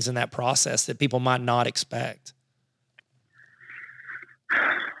hardest things in that process that people might not expect?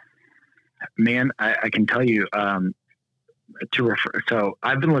 Man, I can tell you, so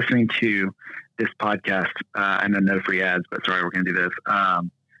I've been listening to this podcast, and no free ads, but sorry, we're going to do this.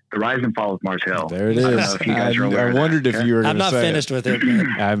 The Rise and Fall of Mars Hill. There it is. I don't know if you guys are aware. I wondered if you were going to say I'm not finished with it.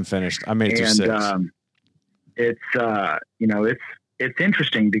 I haven't finished. I made it through 6. It's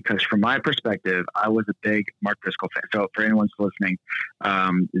interesting because from my perspective, I was a big Mark Driscoll fan. So for anyone who's listening,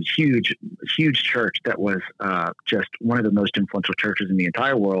 huge church that was just one of the most influential churches in the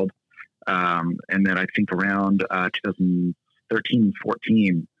entire world. And then I think around 2013,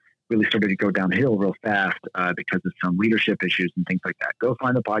 14, really started to go downhill real fast because of some leadership issues and things like that. Go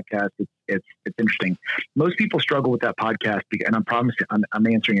find the podcast. It's interesting. Most people struggle with that podcast, and I'm promising I'm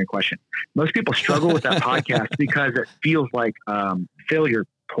answering your question. Most people struggle with that podcast because it feels like failure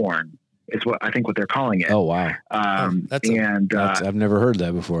porn is what I think what they're calling it. Oh wow! I've never heard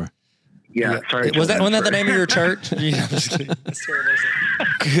that before. Yeah, sorry. Wasn't that the name of your church? Yeah, I'm just kidding.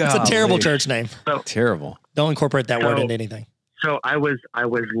 It's a terrible church name. Terrible. Don't incorporate that word into anything. So I was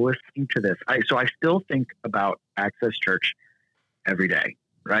listening to this. I still think about Access Church every day,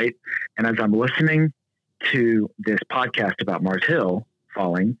 right? And as I'm listening to this podcast about Mars Hill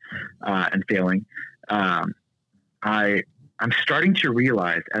falling and failing, I'm starting to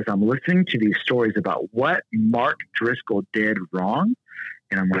realize as I'm listening to these stories about what Mark Driscoll did wrong.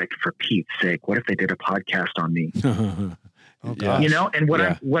 And I'm like, for Pete's sake, what if they did a podcast on me? And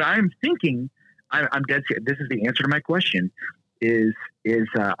what I'm thinking, I'm dead serious. This is the answer to my question. Is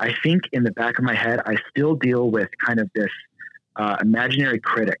I think in the back of my head, I still deal with kind of this imaginary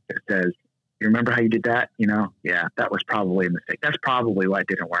critic that says, "You remember how you did that? Yeah, that was probably a mistake. That's probably why it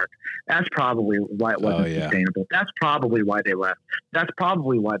didn't work. That's probably why it wasn't sustainable. That's probably why they left. That's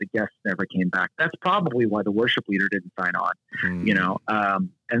probably why the guests never came back. That's probably why the worship leader didn't sign on."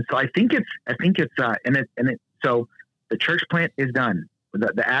 And so I think it's so the church plant is done.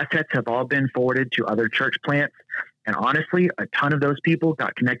 The assets have all been forwarded to other church plants. And honestly, a ton of those people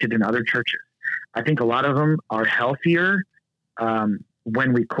got connected in other churches. I think a lot of them are healthier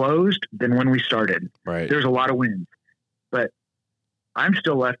when we closed than when we started. Right. There's a lot of wins, but I'm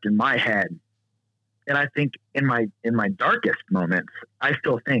still left in my head. And I think in my darkest moments, I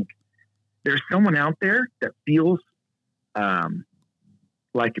still think there's someone out there that feels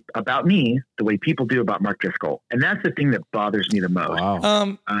like about me the way people do about Mark Driscoll. And that's the thing that bothers me the most.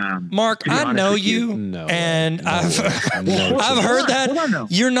 Wow. Mark, I know you, I've heard that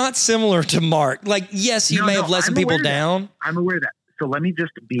you're not similar to Mark. Like, yes, you may have let some people down. I'm aware of that. So let me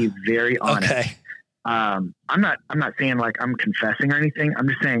just be very honest. Okay. I'm not saying like I'm confessing or anything. I'm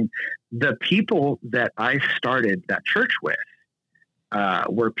just saying the people that I started that church with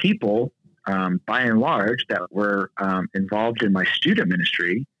were people by and large that were involved in my student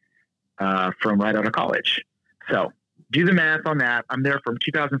ministry from right out of college. So do the math on that. I'm there from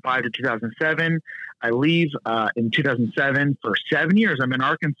 2005 to 2007. I leave in 2007 for 7 years. I'm in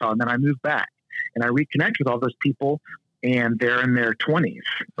Arkansas, and then I move back and I reconnect with all those people, and they're in their 20s,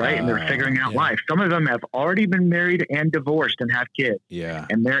 right? And they're figuring out life. Some of them have already been married and divorced and have kids. Yeah.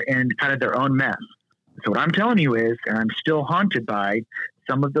 And they're in kind of their own mess. So what I'm telling you is, and I'm still haunted by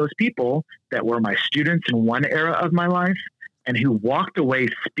some of those people that were my students in one era of my life and who walked away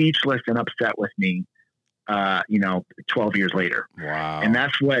speechless and upset with me, 12 years later. Wow. And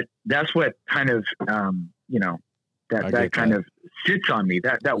that's what kind of, that kind of sits on me,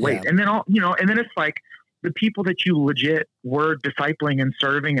 that weight. Yeah. And then and then it's like the people that you legit were discipling and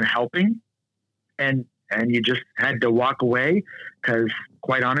serving and helping, and you just had to walk away because,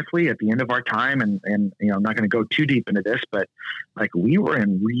 quite honestly, at the end of our time, and I'm not going to go too deep into this, but like we were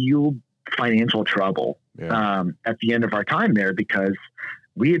in real financial trouble at the end of our time there because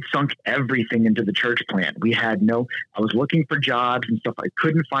we had sunk everything into the church plant. I was looking for jobs and stuff. I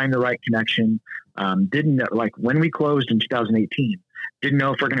couldn't find the right connection. When we closed in 2018, didn't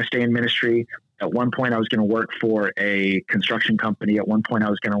know if we're going to stay in ministry. At one point I was going to work for a construction company. At one point I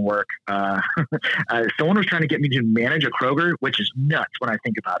was going to work, someone was trying to get me to manage a Kroger, which is nuts when I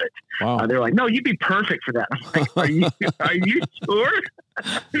think about it. Wow. They're like, no, you'd be perfect for that. I'm like, are you sure?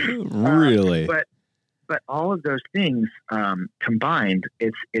 Really? But all of those things combined,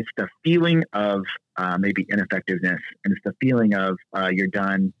 it's the feeling of maybe ineffectiveness, and it's the feeling of you're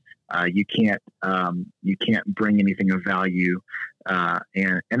done. You can't bring anything of value.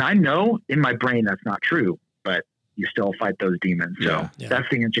 And I know in my brain that's not true, but you still fight those demons. So that's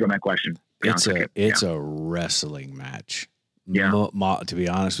the answer to my question. It's a wrestling match. Yeah. To be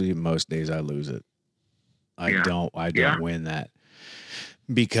honest with you, most days I lose it. I don't win that,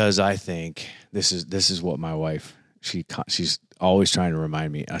 because I think this is what my wife, she's always trying to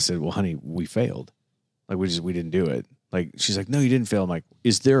remind me. I said, well, honey, we failed. Like we didn't do it. Like, she's like, no, you didn't fail. I'm like,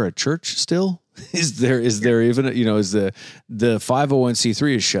 is there a church still? Is there even, is the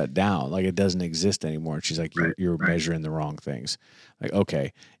 501c3 is shut down? Like, it doesn't exist anymore. And she's like, you're measuring the wrong things. Like,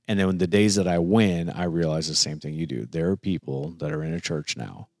 okay. And then the days that I win, I realize the same thing you do. There are people that are in a church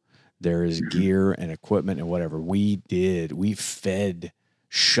now. There is gear and equipment and whatever. We fed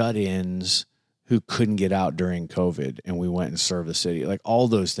shut-ins who couldn't get out during COVID, and we went and served the city. Like, all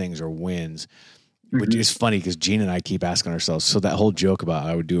those things are wins. Which is funny because Gene and I keep asking ourselves. So that whole joke about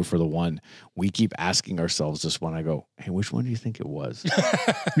I would do it for the one, we keep asking ourselves this one. I go, hey, which one do you think it was?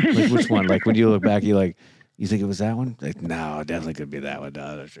 Like, which one? Like, when you look back, you think it was that one? Like, no, it definitely could be that one. No,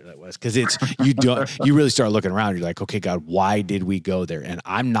 I'm sure that was. Because you really start looking around. You're like, okay, God, why did we go there? And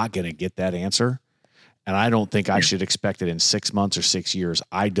I'm not going to get that answer. And I don't think I should expect it in 6 months or 6 years.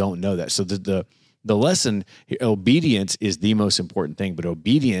 I don't know that. So the lesson, obedience is the most important thing, but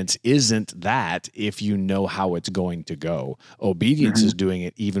obedience isn't that if you know how it's going to go. Obedience is doing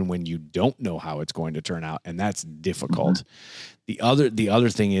it even when you don't know how it's going to turn out, and that's difficult. The other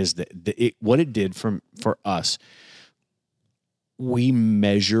thing is that what it did for us, we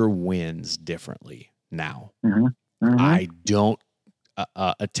measure wins differently now. I don't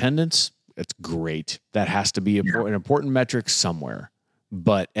attendance. It's great. That has to be an important metric somewhere.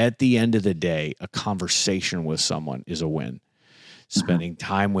 But at the end of the day, a conversation with someone is a win. Spending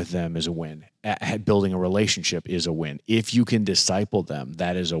time with them is a win. Building a relationship is a win. If you can disciple them,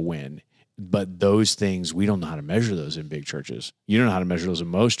 that is a win. But those things, we don't know how to measure those in big churches. You don't know how to measure those in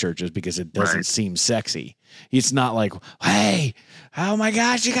most churches because it doesn't seem sexy. It's not like, hey, oh my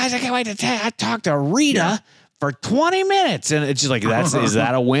gosh, you guys, I can't wait to I talked to Rita for 20 minutes. And it's just like, is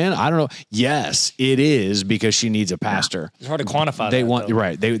that a win? I don't know. Yes, it is, because she needs a pastor. It's hard to quantify.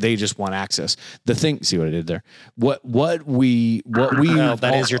 They just want access. The thing, see what I did there? What we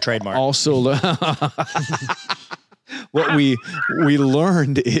that is your trademark. Also, what we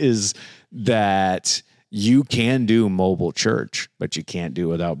learned is that you can do mobile church, but you can't do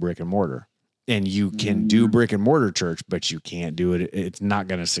it without brick and mortar. And you can do brick and mortar church, but you can't do it. It's not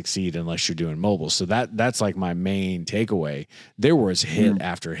going to succeed unless you're doing mobile. So that's like my main takeaway. There was hit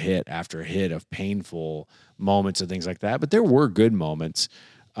after hit after hit of painful moments and things like that, but there were good moments.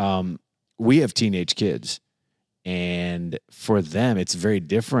 We have teenage kids, and for them, it's very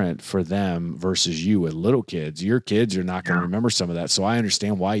different for them versus you with little kids. Your kids are not going to remember some of that. So I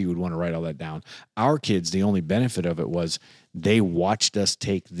understand why you would want to write all that down. Our kids, the only benefit of it was they watched us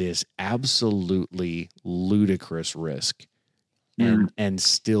take this absolutely ludicrous risk and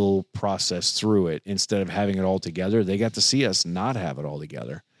still process through it. Instead of having it all together, they got to see us not have it all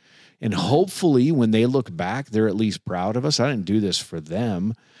together. And hopefully when they look back, they're at least proud of us. I didn't do this for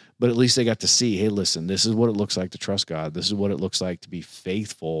them, but at least they got to see, hey, listen, this is what it looks like to trust God. This is what it looks like to be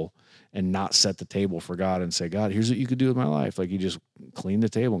faithful and not set the table for God and say, God, here's what you could do with my life. Like, you just clean the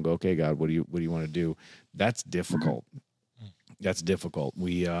table and go, okay, God, what do you want to do? That's difficult. That's difficult.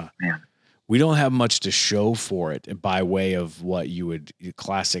 We don't have much to show for it by way of what you would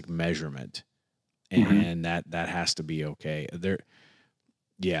classic measurement. And that has to be okay.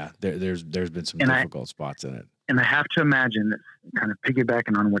 There's been some difficult spots in it. And I have to imagine, kind of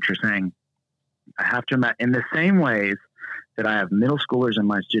piggybacking on what you're saying, I have to imagine in the same ways that I have middle schoolers in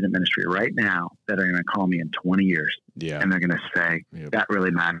my student ministry right now that are going to call me in 20 years. Yeah. And they're going to say, that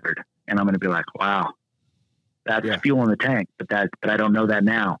really mattered. And I'm going to be like, wow, that's fuel in the tank, but I don't know that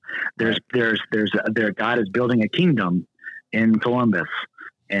now. There's God is building a kingdom in Columbus,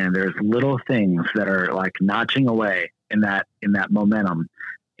 and there's little things that are like notching away in that momentum.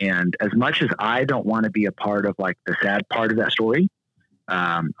 And as much as I don't want to be a part of like the sad part of that story,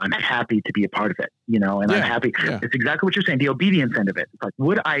 I'm happy to be a part of it, and I'm happy. Yeah. It's exactly what you're saying. The obedience end of it. It's like,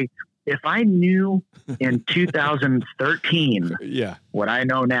 if I knew in 2013, what I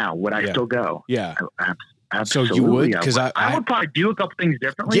know now, would I still go? Yeah. Absolutely. So you would? Because I would probably do a couple things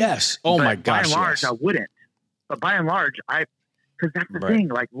differently. Yes. Oh my gosh. By and large, I wouldn't. But by and large, because that's the thing.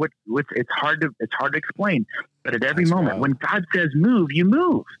 Like it's hard to explain. But at every moment, when God says move, you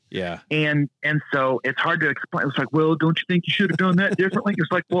move. Yeah. And so it's hard to explain. It's like, well, don't you think you should have done that differently?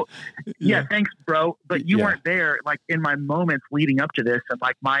 It's like, well, yeah, thanks, bro. But you weren't there, like in my moments leading up to this, and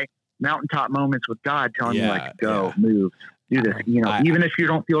like my mountaintop moments with God telling me, like, go, move, do this. Even if you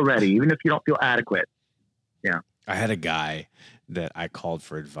don't feel ready, even if you don't feel adequate. Yeah. I had a guy that I called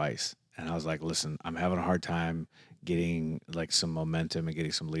for advice, and I was like, listen, I'm having a hard time getting like some momentum and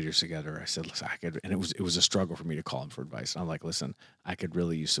getting some leaders together. I said, listen, and it was a struggle for me to call him for advice. And I'm like, listen, I could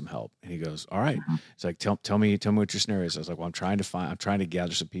really use some help. And he goes, all right. It's like, tell me what your scenario is. I was like, well, I'm trying to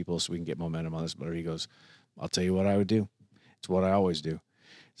gather some people so we can get momentum on this. But he goes, I'll tell you what I would do. It's what I always do.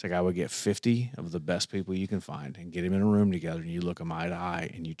 It's like I would get 50 of the best people you can find and get them in a room together, and you look them eye to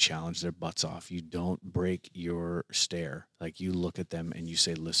eye and you challenge their butts off. You don't break your stare. Like, you look at them and you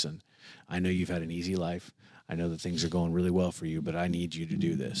say, listen, I know you've had an easy life. I know that things are going really well for you, but I need you to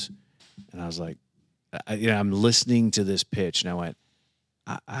do this. And I was like, I'm listening to this pitch, and I went,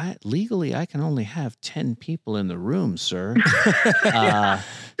 legally, I can only have 10 people in the room, sir.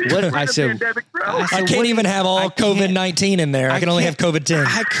 What I said, I can't even have all COVID-19 in there. I can only have COVID-10.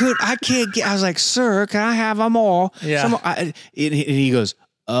 I can't get. I was like, sir, can I have them all? Yeah. And he goes,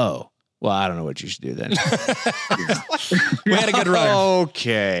 oh. Well, I don't know what you should do then. We had a good run.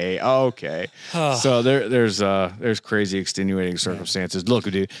 Okay. So there's crazy extenuating circumstances. Look,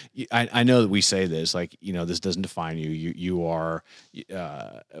 dude, I know that we say this, like, this doesn't define you. You are,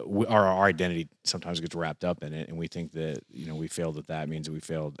 our identity sometimes gets wrapped up in it, and we think that we failed at that means that we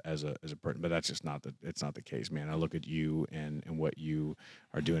failed as a person, but that's just it's not the case, man. I look at you and what you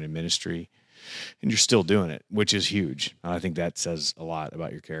are doing in ministry, and you're still doing it, which is huge. And I think that says a lot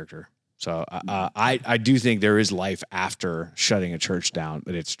about your character. So I do think there is life after shutting a church down,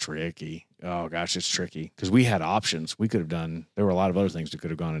 but it's tricky. Oh gosh, it's tricky because we had options. We could have done. There were a lot of other things we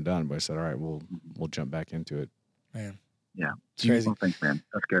could have gone and done, but I said, all right, we'll jump back into it. Man, yeah, it's crazy. Well, thanks, man.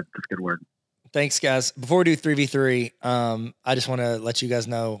 That's good. That's a good word. Thanks, guys. Before we do 3v3, I just want to let you guys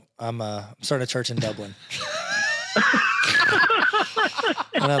know I'm starting a church in Dublin,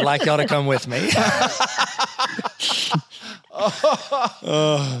 and I'd like y'all to come with me.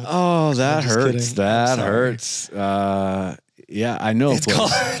 Oh, that hurts. Kidding. That hurts. Yeah, I know a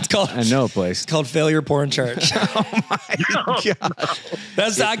place. I know a place. It's called Failure Porn Church. Oh my God.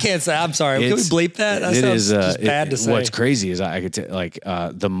 I can't say. I'm sorry. Can we bleep that? That sounds just bad to say. What's crazy is I could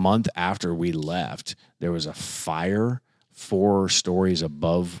the month after we left, there was a fire 4 stories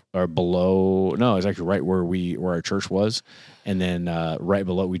above or below. No, it's actually right where our church was. And then right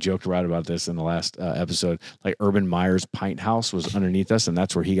below, we joked around about this in the last episode, like Urban Meyer's Pint House was underneath us, and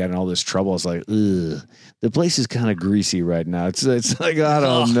that's where he got in all this trouble. It's like, ugh, the place is kind of greasy right now. It's like, I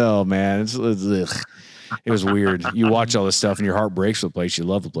don't know, man. It's it was weird. You watch all this stuff, and your heart breaks for the place. You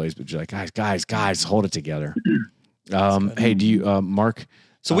love the place, but you're like, guys, hold it together. Hey, do you, Mark?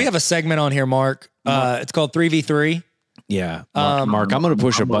 So we have a segment on here, Mark. It's called 3v3. Yeah, Mark, I'm going to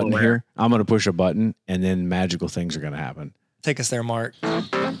push a button here. I'm going to push a button, and then magical things are going to happen. Take us there, Mark.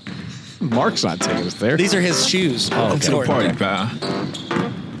 Mark's not taking us there. These are his shoes. Welcome to the party, pal.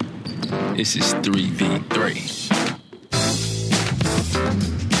 This is 3v3.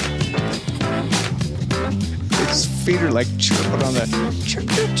 His feet are like chirping on that. Chirp.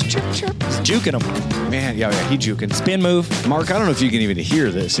 He's juking them. Man, yeah, he juking. Spin move. Mark, I don't know if you can even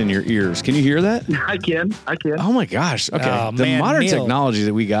hear this in your ears. Can you hear that? I can. Oh my gosh. Okay. The modern technology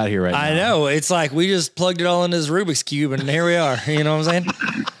that we got here right now. I know. It's like we just plugged it all into this Rubik's Cube and here we are. You know what I'm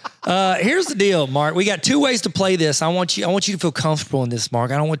saying? Here's the deal, Mark. We got 2 ways to play this. I want you to feel comfortable in this,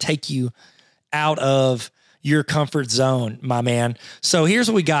 Mark. I don't want to take you out of your comfort zone, my man. So here's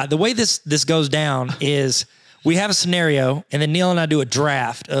what we got. The way this goes down is we have a scenario, and then Neil and I do a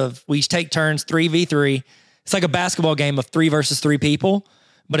draft of, we each take turns, 3v3. It's like a basketball game of 3 versus 3 people,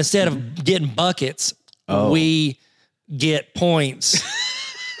 but instead of getting buckets, we get points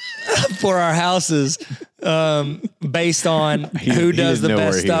for our houses based on who does the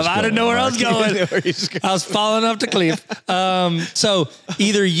best stuff. I didn't know where I was going. I was following up to Cliff. So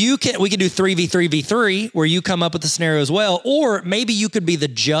either we can do 3v3v3 where you come up with the scenario as well, or maybe you could be the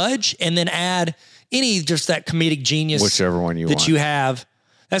judge and then add just that comedic genius, whichever one you want. You have.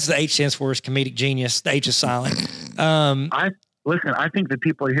 That's the H stands for, is comedic genius. The H is silent. I think the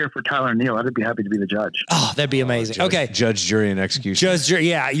people are here for Tyler and Neil. I'd be happy to be the judge. Oh, that'd be amazing. Okay. Judge, jury, and execution.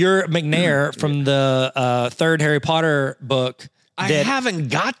 Yeah. You're McNair from the 3rd Harry Potter book. I haven't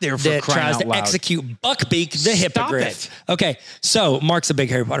got there for that crying tries out to loud. execute Buckbeak the hippogriff. Okay, so Mark's a big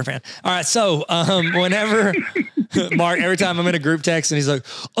Harry Potter fan. All right, so whenever Mark, every time I'm in a group text and he's like,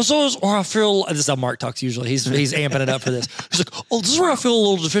 "Oh, so this is where I feel." This is how Mark talks usually. He's amping it up for this. He's like, "Oh, this is where I feel a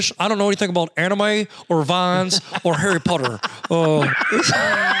little deficient. I don't know anything about anime or Vines or Harry Potter."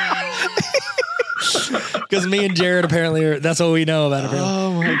 Because me and Jared apparently that's what we know about it.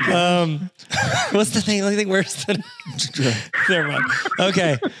 Oh my god! What's the thing? Let me think. Where's the? Never mind.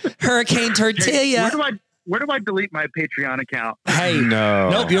 Okay, Hurricane Tortilla. Where do I delete my Patreon account? Hey, no,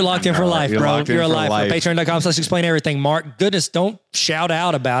 nope. You're locked in for life, bro. You're alive. Life. Patreon.com/explain everything. Mark, goodness, don't shout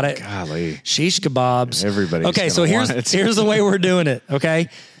out about it. Golly, sheesh kebabs. Everybody. Okay, so here's the way we're doing it. Okay,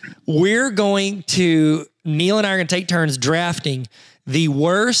 we're going to Neil and I are going to take turns drafting the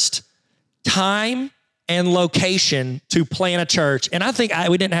worst time and location to plant a church. And I think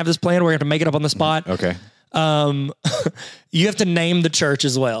we didn't have this plan. We're going to make it up on the spot. Okay. You have to name the church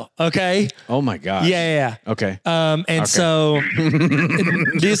as well. Okay. Oh my gosh. Yeah. Okay. So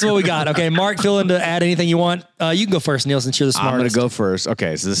this is what we got. Okay. Mark, feel in to add anything you want. You can go first, Neil, since you're the smartest. I'm going to go first.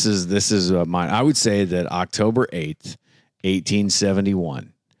 Okay. So this is mine. I would say that October 8th,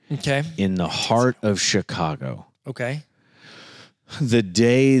 1871. Okay. In the heart of Chicago. Okay. The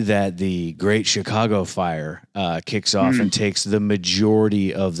day that the Great Chicago Fire kicks off and takes the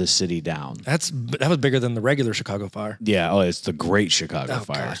majority of the city down. That was bigger than the regular Chicago Fire. Yeah, it's the Great Chicago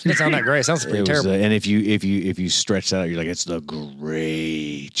Fire. Gosh, it doesn't sound that great. It sounds pretty terrible. And if you stretch that out, you're like, it's the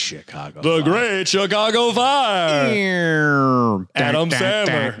Great Chicago Fire. Great Chicago Fire. Adam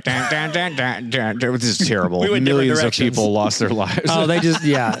Sandler. This is terrible. Millions of people lost their lives. Oh, they just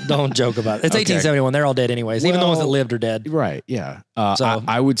don't joke about it. It's 1871. They're all dead anyways. Even the ones that lived are dead. Right. Yeah. So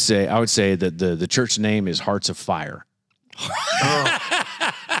I would say that the church name is Hearts of Fire.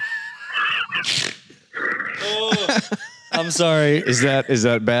 I'm sorry. Is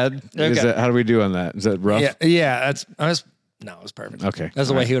that bad? Okay. How do we do on that? Is that rough? Yeah. It was perfect. Okay. That's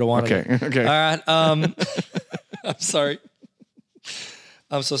the way he would have wanted it. Okay. All right. I'm sorry.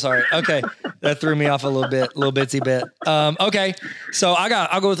 I'm so sorry. Okay. That threw me off a little bitsy bit. Okay. So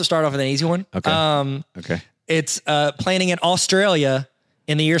I'll go with the start off with an easy one. Okay. Okay. It's planting in Australia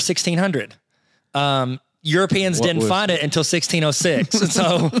in the year 1600. Europeans didn't find it until 1606.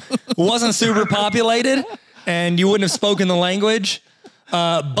 So it wasn't super populated and you wouldn't have spoken the language.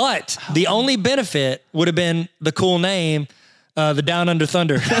 But the only benefit would have been the cool name, the Down Under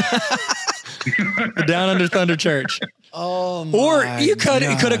Thunder. The Down Under Thunder Church. Oh my Or you could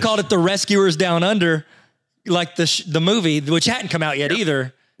have called it the Rescuers Down Under, like the movie, which hadn't come out yet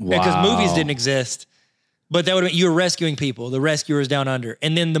either. Because movies didn't exist. But that would have been, you were rescuing people, the Rescuers Down Under.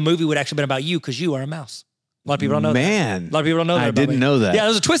 And then the movie would actually been about you because you are a mouse. A lot of people don't know that. A lot of people don't know that. I didn't know that. Yeah,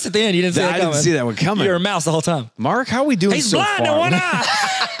 there's a twist at the end. You didn't see that coming. I didn't see that one coming. You're a mouse the whole time. Mark, how are we doing so far? He's blind in one eye.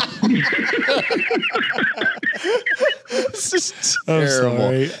 This is terrible.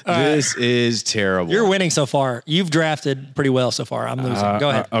 This is terrible. You're winning so far. You've drafted pretty well so far. I'm losing. Go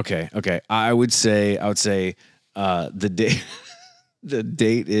ahead. Okay. I would say the date the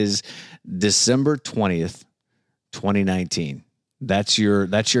date is December 20th, 2019. That's your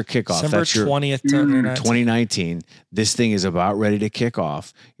kickoff. December 20th, 2019. This thing is about ready to kick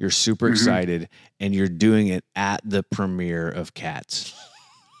off. You're super excited, and you're doing it at the premiere of Cats.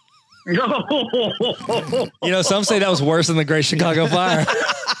 Some say that was worse than the Great Chicago Fire.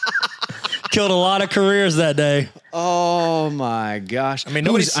 Killed a lot of careers that day. Oh my gosh! I mean,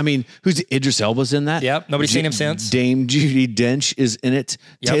 who's Idris Elba's in that? Yep, nobody's seen him since. Dame Judi Dench is in it.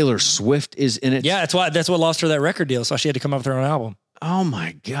 Yep. Taylor Swift is in it. Yeah, that's what lost her that record deal. So she had to come up with her own album. Oh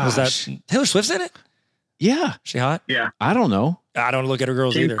my gosh! Was that Taylor Swift's in it? Yeah, she hot? Yeah, I don't know. I don't look at her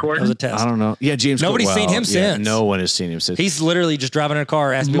girls either. That was a test. I don't know. Yeah, James. Nobody's seen him since. No one has seen him since. He's literally just driving in a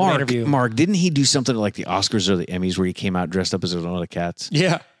car, asking people to interview. Mark, didn't he do something like the Oscars or the Emmys where he came out dressed up as one of the cats?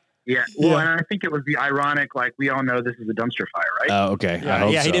 Yeah. Yeah. Well, and I think it was the ironic, like, we all know this is a dumpster fire, right? Oh, okay.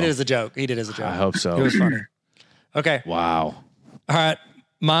 Yeah, he did it as a joke. I hope so. It was funny. Okay. Wow. All right.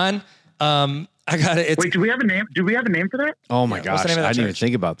 Mine. I got it. Wait, do we have a name? Do we have a name for that? Oh my gosh. I didn't even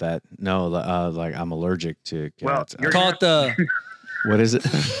think about that. No, like I'm allergic to cats. Well, call it the... What is it?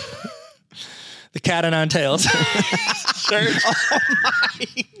 The Cat of Nine Tails. Church. Oh my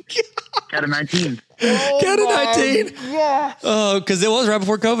God. Cat of 19. Cat of 19. Yeah. Oh, because it was right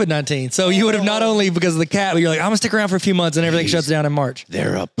before COVID-19. So you would have not only because of the cat, but you're like, I'm going to stick around for a few months and everything shuts down in March.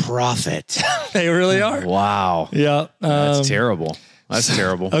 They're a prophet. They really are. Wow. Yeah. That's terrible. That's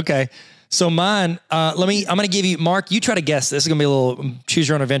terrible. Okay. So mine, I'm going to give you, Mark, you try to guess. This is going to be a little choose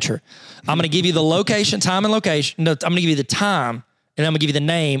your own adventure. I'm going to give you the location, time and location. No, I'm going to give you the time and I'm going to give you the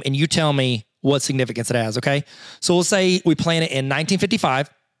name and you tell me what significance it has, okay? So we'll say we plant it in 1955,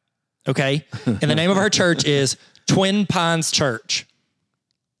 okay? And the name of our church is Twin Pines Church.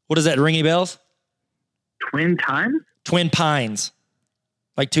 What does that, ring any bells? Twin Pines? Twin Pines.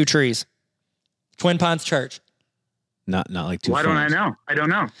 Like two trees. Twin Pines Church. Not like two. Why don't I know? I don't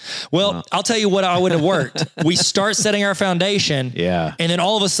know. Well, I'll tell you what I would have worked. We start setting our foundation. Yeah. And then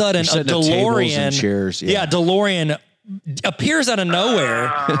all of a sudden, a DeLorean. Chairs. Yeah, DeLorean appears out of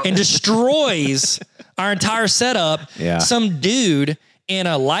nowhere and destroys our entire setup. Yeah. Some dude in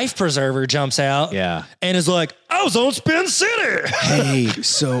a life preserver jumps out. Yeah. And is like, I was on Spin City. Hey,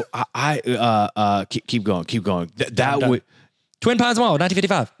 so I keep going. That would. Twin Pines Mall,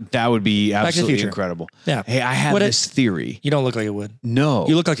 1955. That would be absolutely incredible. Yeah. Hey, I have this theory. You don't look like you would. No.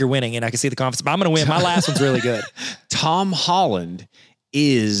 You look like you're winning, and I can see the confidence. But I'm going to win. My last one's really good. Tom Holland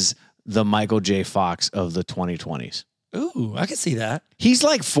is the Michael J. Fox of the 2020s. Ooh, I can see that. He's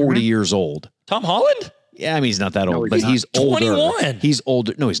like 40 years old. Tom Holland? Yeah, I mean, he's not that old, but he's older. 21. He's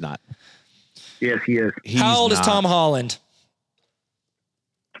older. No, he's not. Yes, he is. How old is Tom Holland?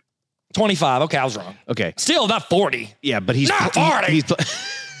 25. Okay, I was wrong. Okay. Still not 40. Yeah, but he's not 40. He's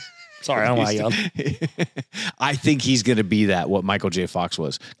Sorry, I don't know why I yelled. I think he's going to be what Michael J. Fox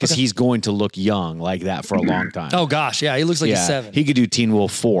was, because he's going to look young like that for a long time. Oh, gosh. Yeah, he looks like he's 7. He could do Teen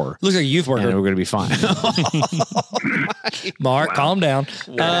Wolf 4. Looks like a youth worker. And we're going to be fine. Mark, calm down.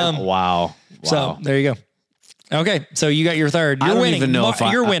 Wow. So there you go. Okay, so you got your third. You're winning. Even know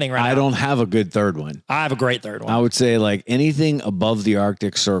you're winning right now. I don't have a good third one. I have a great third one. I would say like anything above the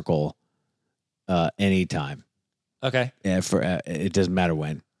Arctic Circle, anytime. Okay. Yeah, it doesn't matter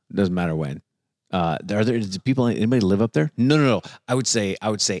when. It doesn't matter when. Are there anybody live up there? No. I would say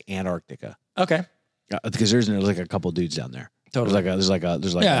Antarctica. Okay. Because there's like a couple dudes down there. Totally. There's like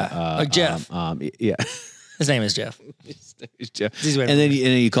Jeff. Yeah. His name is Jeff. Jeff. And then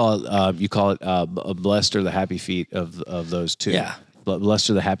you call it blessed are the happy feet of those two. Yeah.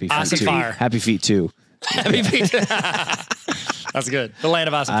 Blessed are the happy feet. Ice and too. fire. Happy feet too. Happy feet. That's good. The land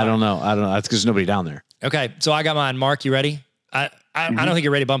of ice and fire. I don't know. That's because there's nobody down there. Okay, so I got mine. Mark, you ready? I don't think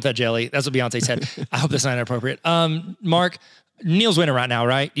you're ready to bump that jelly. That's what Beyonce said. I hope that's not inappropriate. Mark, Neil's winning right now,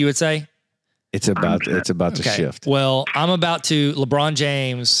 right? You would say? It's about to shift. Well, I'm about to LeBron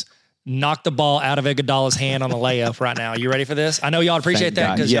James knock the ball out of Iguodala's hand on the layup right now. You ready for this? I know y'all appreciate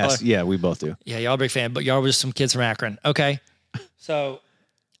that. Yes, yeah, we both do. Yeah, y'all are a big fan, but y'all were just some kids from Akron. Okay. So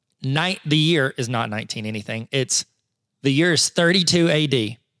the year is not 19 anything. The year is 32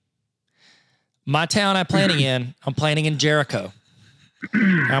 AD. My town I'm planting in Jericho.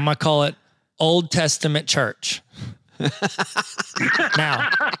 I'm going to call it Old Testament Church. Now,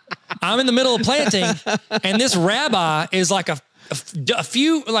 I'm in the middle of planting, and this rabbi is like a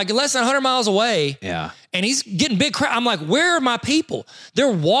few, like less than 100 miles away. Yeah. And he's getting big crowd. I'm like, where are my people?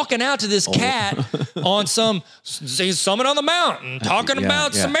 They're walking out to this cat on some summit on the mountain, talking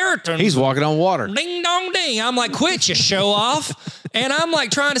about Samaritans. He's walking on water. Ding dong ding. I'm like, quit, you show off. And I'm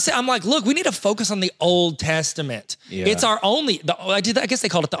like trying to say, look, we need to focus on the Old Testament. Yeah. It's our only, I guess they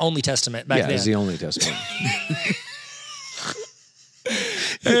called it the only testament back then. Yeah, it's the only testament.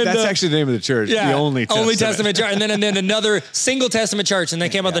 That's actually the name of the church. Yeah, the only testament church, and then another single testament church, and they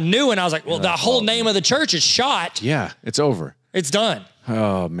came out the new one. I was like, well, the whole name of the church is shot. Yeah, it's over. It's done.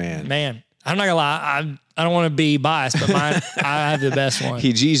 Oh man, I'm not gonna lie. I don't want to be biased, but mine, I have the best one.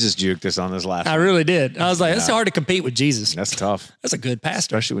 Jesus juked us on this last one. I really did. I was like, it's hard to compete with Jesus. That's tough. That's a good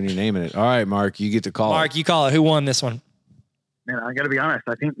pastor, especially when you're naming it. All right, Mark, you get to call. Mark, you call it. Who won this one? Man, I got to be honest.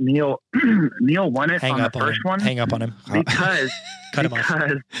 I think Neil won it on the first one. Hang up on him because cut him off.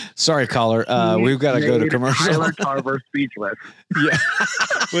 Sorry, caller. We've got to go to commercial. Tyler Tarver speechless. Yeah.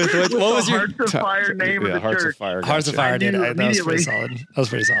 What was your Hearts of Fire name of the Hearts church? Of Fire. Hearts of Fire did. That was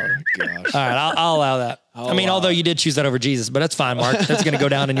pretty solid. Gosh. All right, I'll allow that. Although you did choose that over Jesus, but that's fine, Mark. That's going to go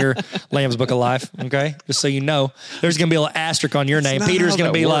down in your Lamb's Book of Life. Okay, just so you know, there's going to be a little asterisk on your name. Peter's going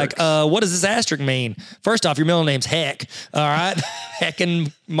to be like, "What does this asterisk mean?" First off, your middle name's Heck. All right,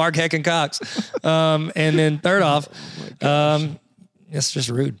 Mark Hecken Cox. And then third off, it's just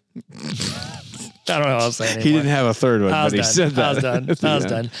rude. I don't know what I was saying anymore. He didn't have a third one, but he said that. I was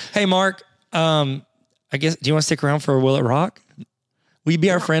done. Hey, Mark, I guess, do you want to stick around for Will It Rock? Will you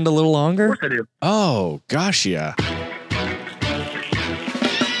be our friend a little longer? Of course I do. Oh, gosh, yeah.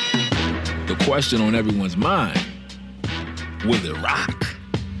 The question on everyone's mind, will it rock?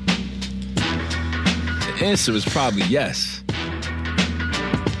 The answer is probably yes.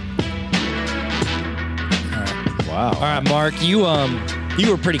 Wow. All right, Mark, you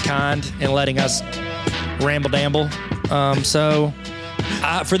were pretty kind in letting us ramble-damble. So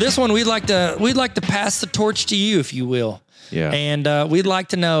for this one, we'd like to pass the torch to you, if you will. Yeah. And we'd like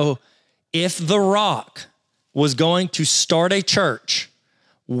to know, if The Rock was going to start a church,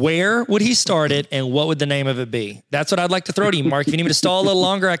 where would he start it and what would the name of it be? That's what I'd like to throw to you, Mark. If you need me to stall a little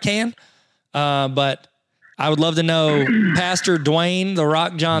longer, I can. But I would love to know, Pastor Dwayne The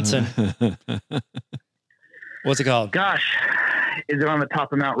Rock Johnson. What's it called? Gosh, is it on the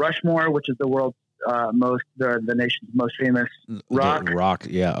top of Mount Rushmore, which is the world's the nation's most famous rock? Rock,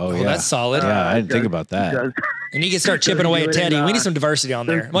 yeah. Oh, yeah. That's solid. Yeah, I didn't think about that. And you can start chipping away at Teddy. We need some diversity on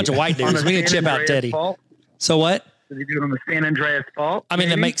there. A bunch of white dudes. We need to chip out Teddy. Fault? So what? Does he do it on the San Andreas Fault? I mean,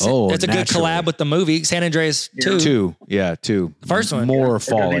 that makes sense. It's a good collab with the movie. San Andreas 2. 2. Yeah, 2. The first one. More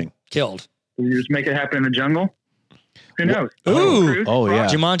falling. Killed. Did you just make it happen in the jungle? Who knows? Ooh. Oh, yeah.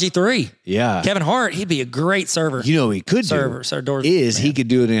 Jumanji 3. Yeah. Kevin Hart, he'd be a great server. You know what he could do? He could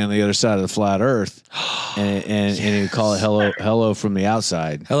do it on the other side of the flat earth and he'd call it hello from the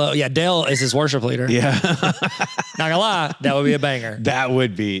outside. Hello. Yeah, Dale is his worship leader. Yeah. Not gonna lie, that would be a banger.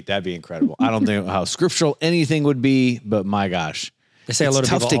 That'd be incredible. I don't think how scriptural anything would be, but my gosh. They say it's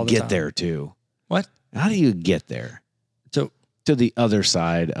tough to get the there too. What? How do you get there? To the other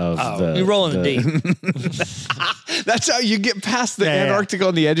side of you roll in the deep. That's how you get past the Antarctic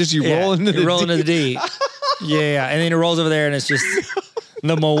on the edges. You roll into the deep. Yeah, and then it rolls over there, and it's just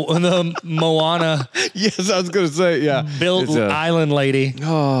the Moana. Yes, I was going to say, yeah, built island lady.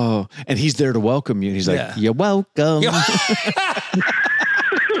 Oh, and he's there to welcome you. And he's like, "You're welcome."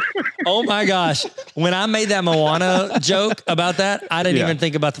 Oh my gosh! When I made that Moana joke about that, I didn't even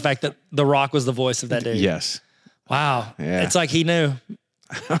think about the fact that The Rock was the voice of that dude. Yes. Wow. Yeah. It's like he knew.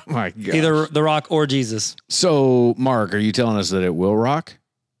 Oh my God. Either The Rock or Jesus. So, Mark, are you telling us that it will rock?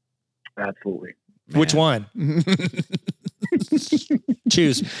 Absolutely. Man. Which one?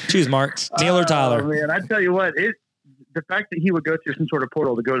 Choose, Mark. Neil or Tyler? Man, I tell you what, the fact that he would go through some sort of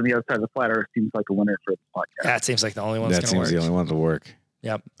portal to go to the other side of the flat earth seems like a winner for the podcast. That seems like the only one that's going to work. That seems the only one to work.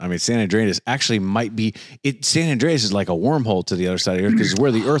 Yep. I mean, San Andreas actually might be San Andreas is like a wormhole to the other side of the earth because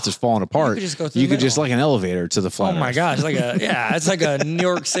where the earth is falling apart, you could just like an elevator to the flat. Oh my earth. gosh, it's like a New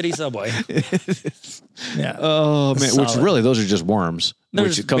York City subway. Yeah. Oh man, which really those are just worms,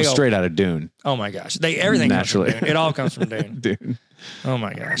 which come straight out of Dune. Oh my gosh, everything naturally comes from Dune. It all comes from Dune. Dune. Oh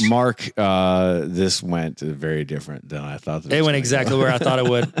my gosh, Mark, this went very different than I thought. It went exactly where I thought it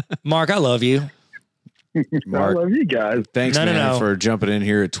would. Mark, I love you. Mark, I love you guys. Thanks, man, for jumping in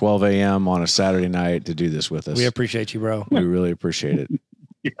here at 12 a.m. on a Saturday night to do this with us. We appreciate you, bro. We really appreciate it.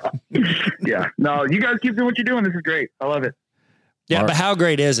 Yeah. No, you guys keep doing what you're doing. This is great. I love it. Yeah, Mark, but how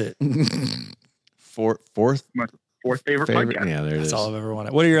great is it? Fourth favorite podcast. Yeah, there it is. That's all I've ever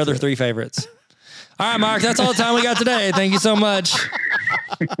wanted. What are your other 3 favorites? All right, Mark, that's all the time we got today. Thank you so much.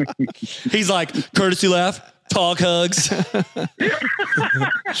 He's like, courtesy laugh, talk hugs.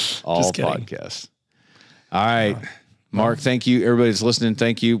 All podcasts. All right. Mark, thank you. Everybody that's listening,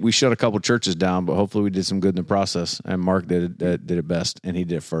 thank you. We shut a couple churches down, but hopefully we did some good in the process. And Mark did it best, and he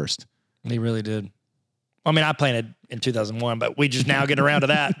did it first. He really did. I mean, I planted in 2001, but we just now get around to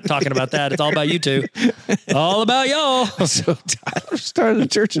that, talking about that. It's all about you two. All about y'all. So Tyler started a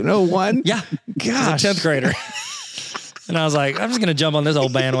church in 2001? Yeah. Gosh. As a 10th grader. And I was like, I'm just going to jump on this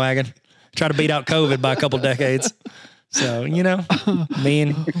old bandwagon, try to beat out COVID by a couple decades. So, me and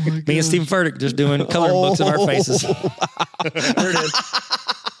Stephen Furtick just doing coloring books of our faces. There it is.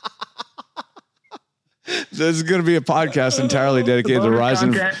 This is going to be a podcast entirely dedicated to the rise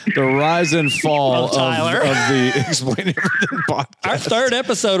and fall of the Explain Everything podcast. Our 3rd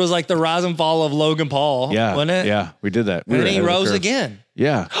episode was like the rise and fall of Logan Paul, wasn't it? Yeah, we did that. And then he rose again.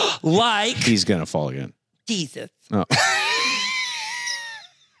 Yeah. Like he's going to fall again. Jesus.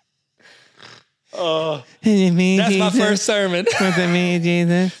 Oh. That's my first sermon. All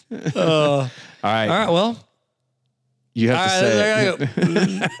right, well. You have to say it.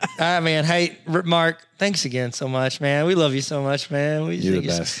 All right, man. Hey, Mark, thanks again so much, man. We love you so much, man. You're the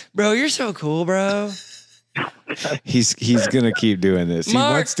best. Bro, you're so cool, bro. He's going to keep doing this. Mark,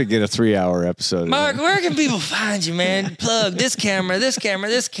 he wants to get a 3-hour episode. Mark, where can people find you, man? Plug this camera, this camera,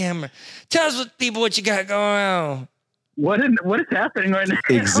 this camera. Tell us what you got going on. What is happening right now?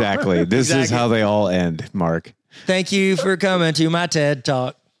 Exactly. This is how they all end, Mark. Thank you for coming to my TED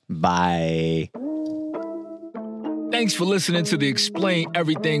Talk. Bye. Thanks for listening to the Explain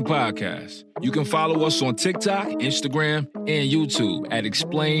Everything podcast. You can follow us on TikTok, Instagram, and YouTube at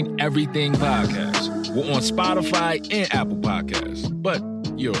Explain Everything Podcast. We're on Spotify and Apple Podcasts, but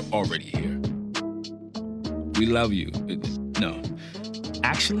you're already here. We love you. No,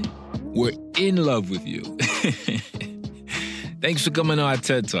 actually, we're in love with you. Thanks for coming on our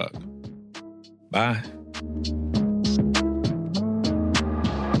TED Talk. Bye.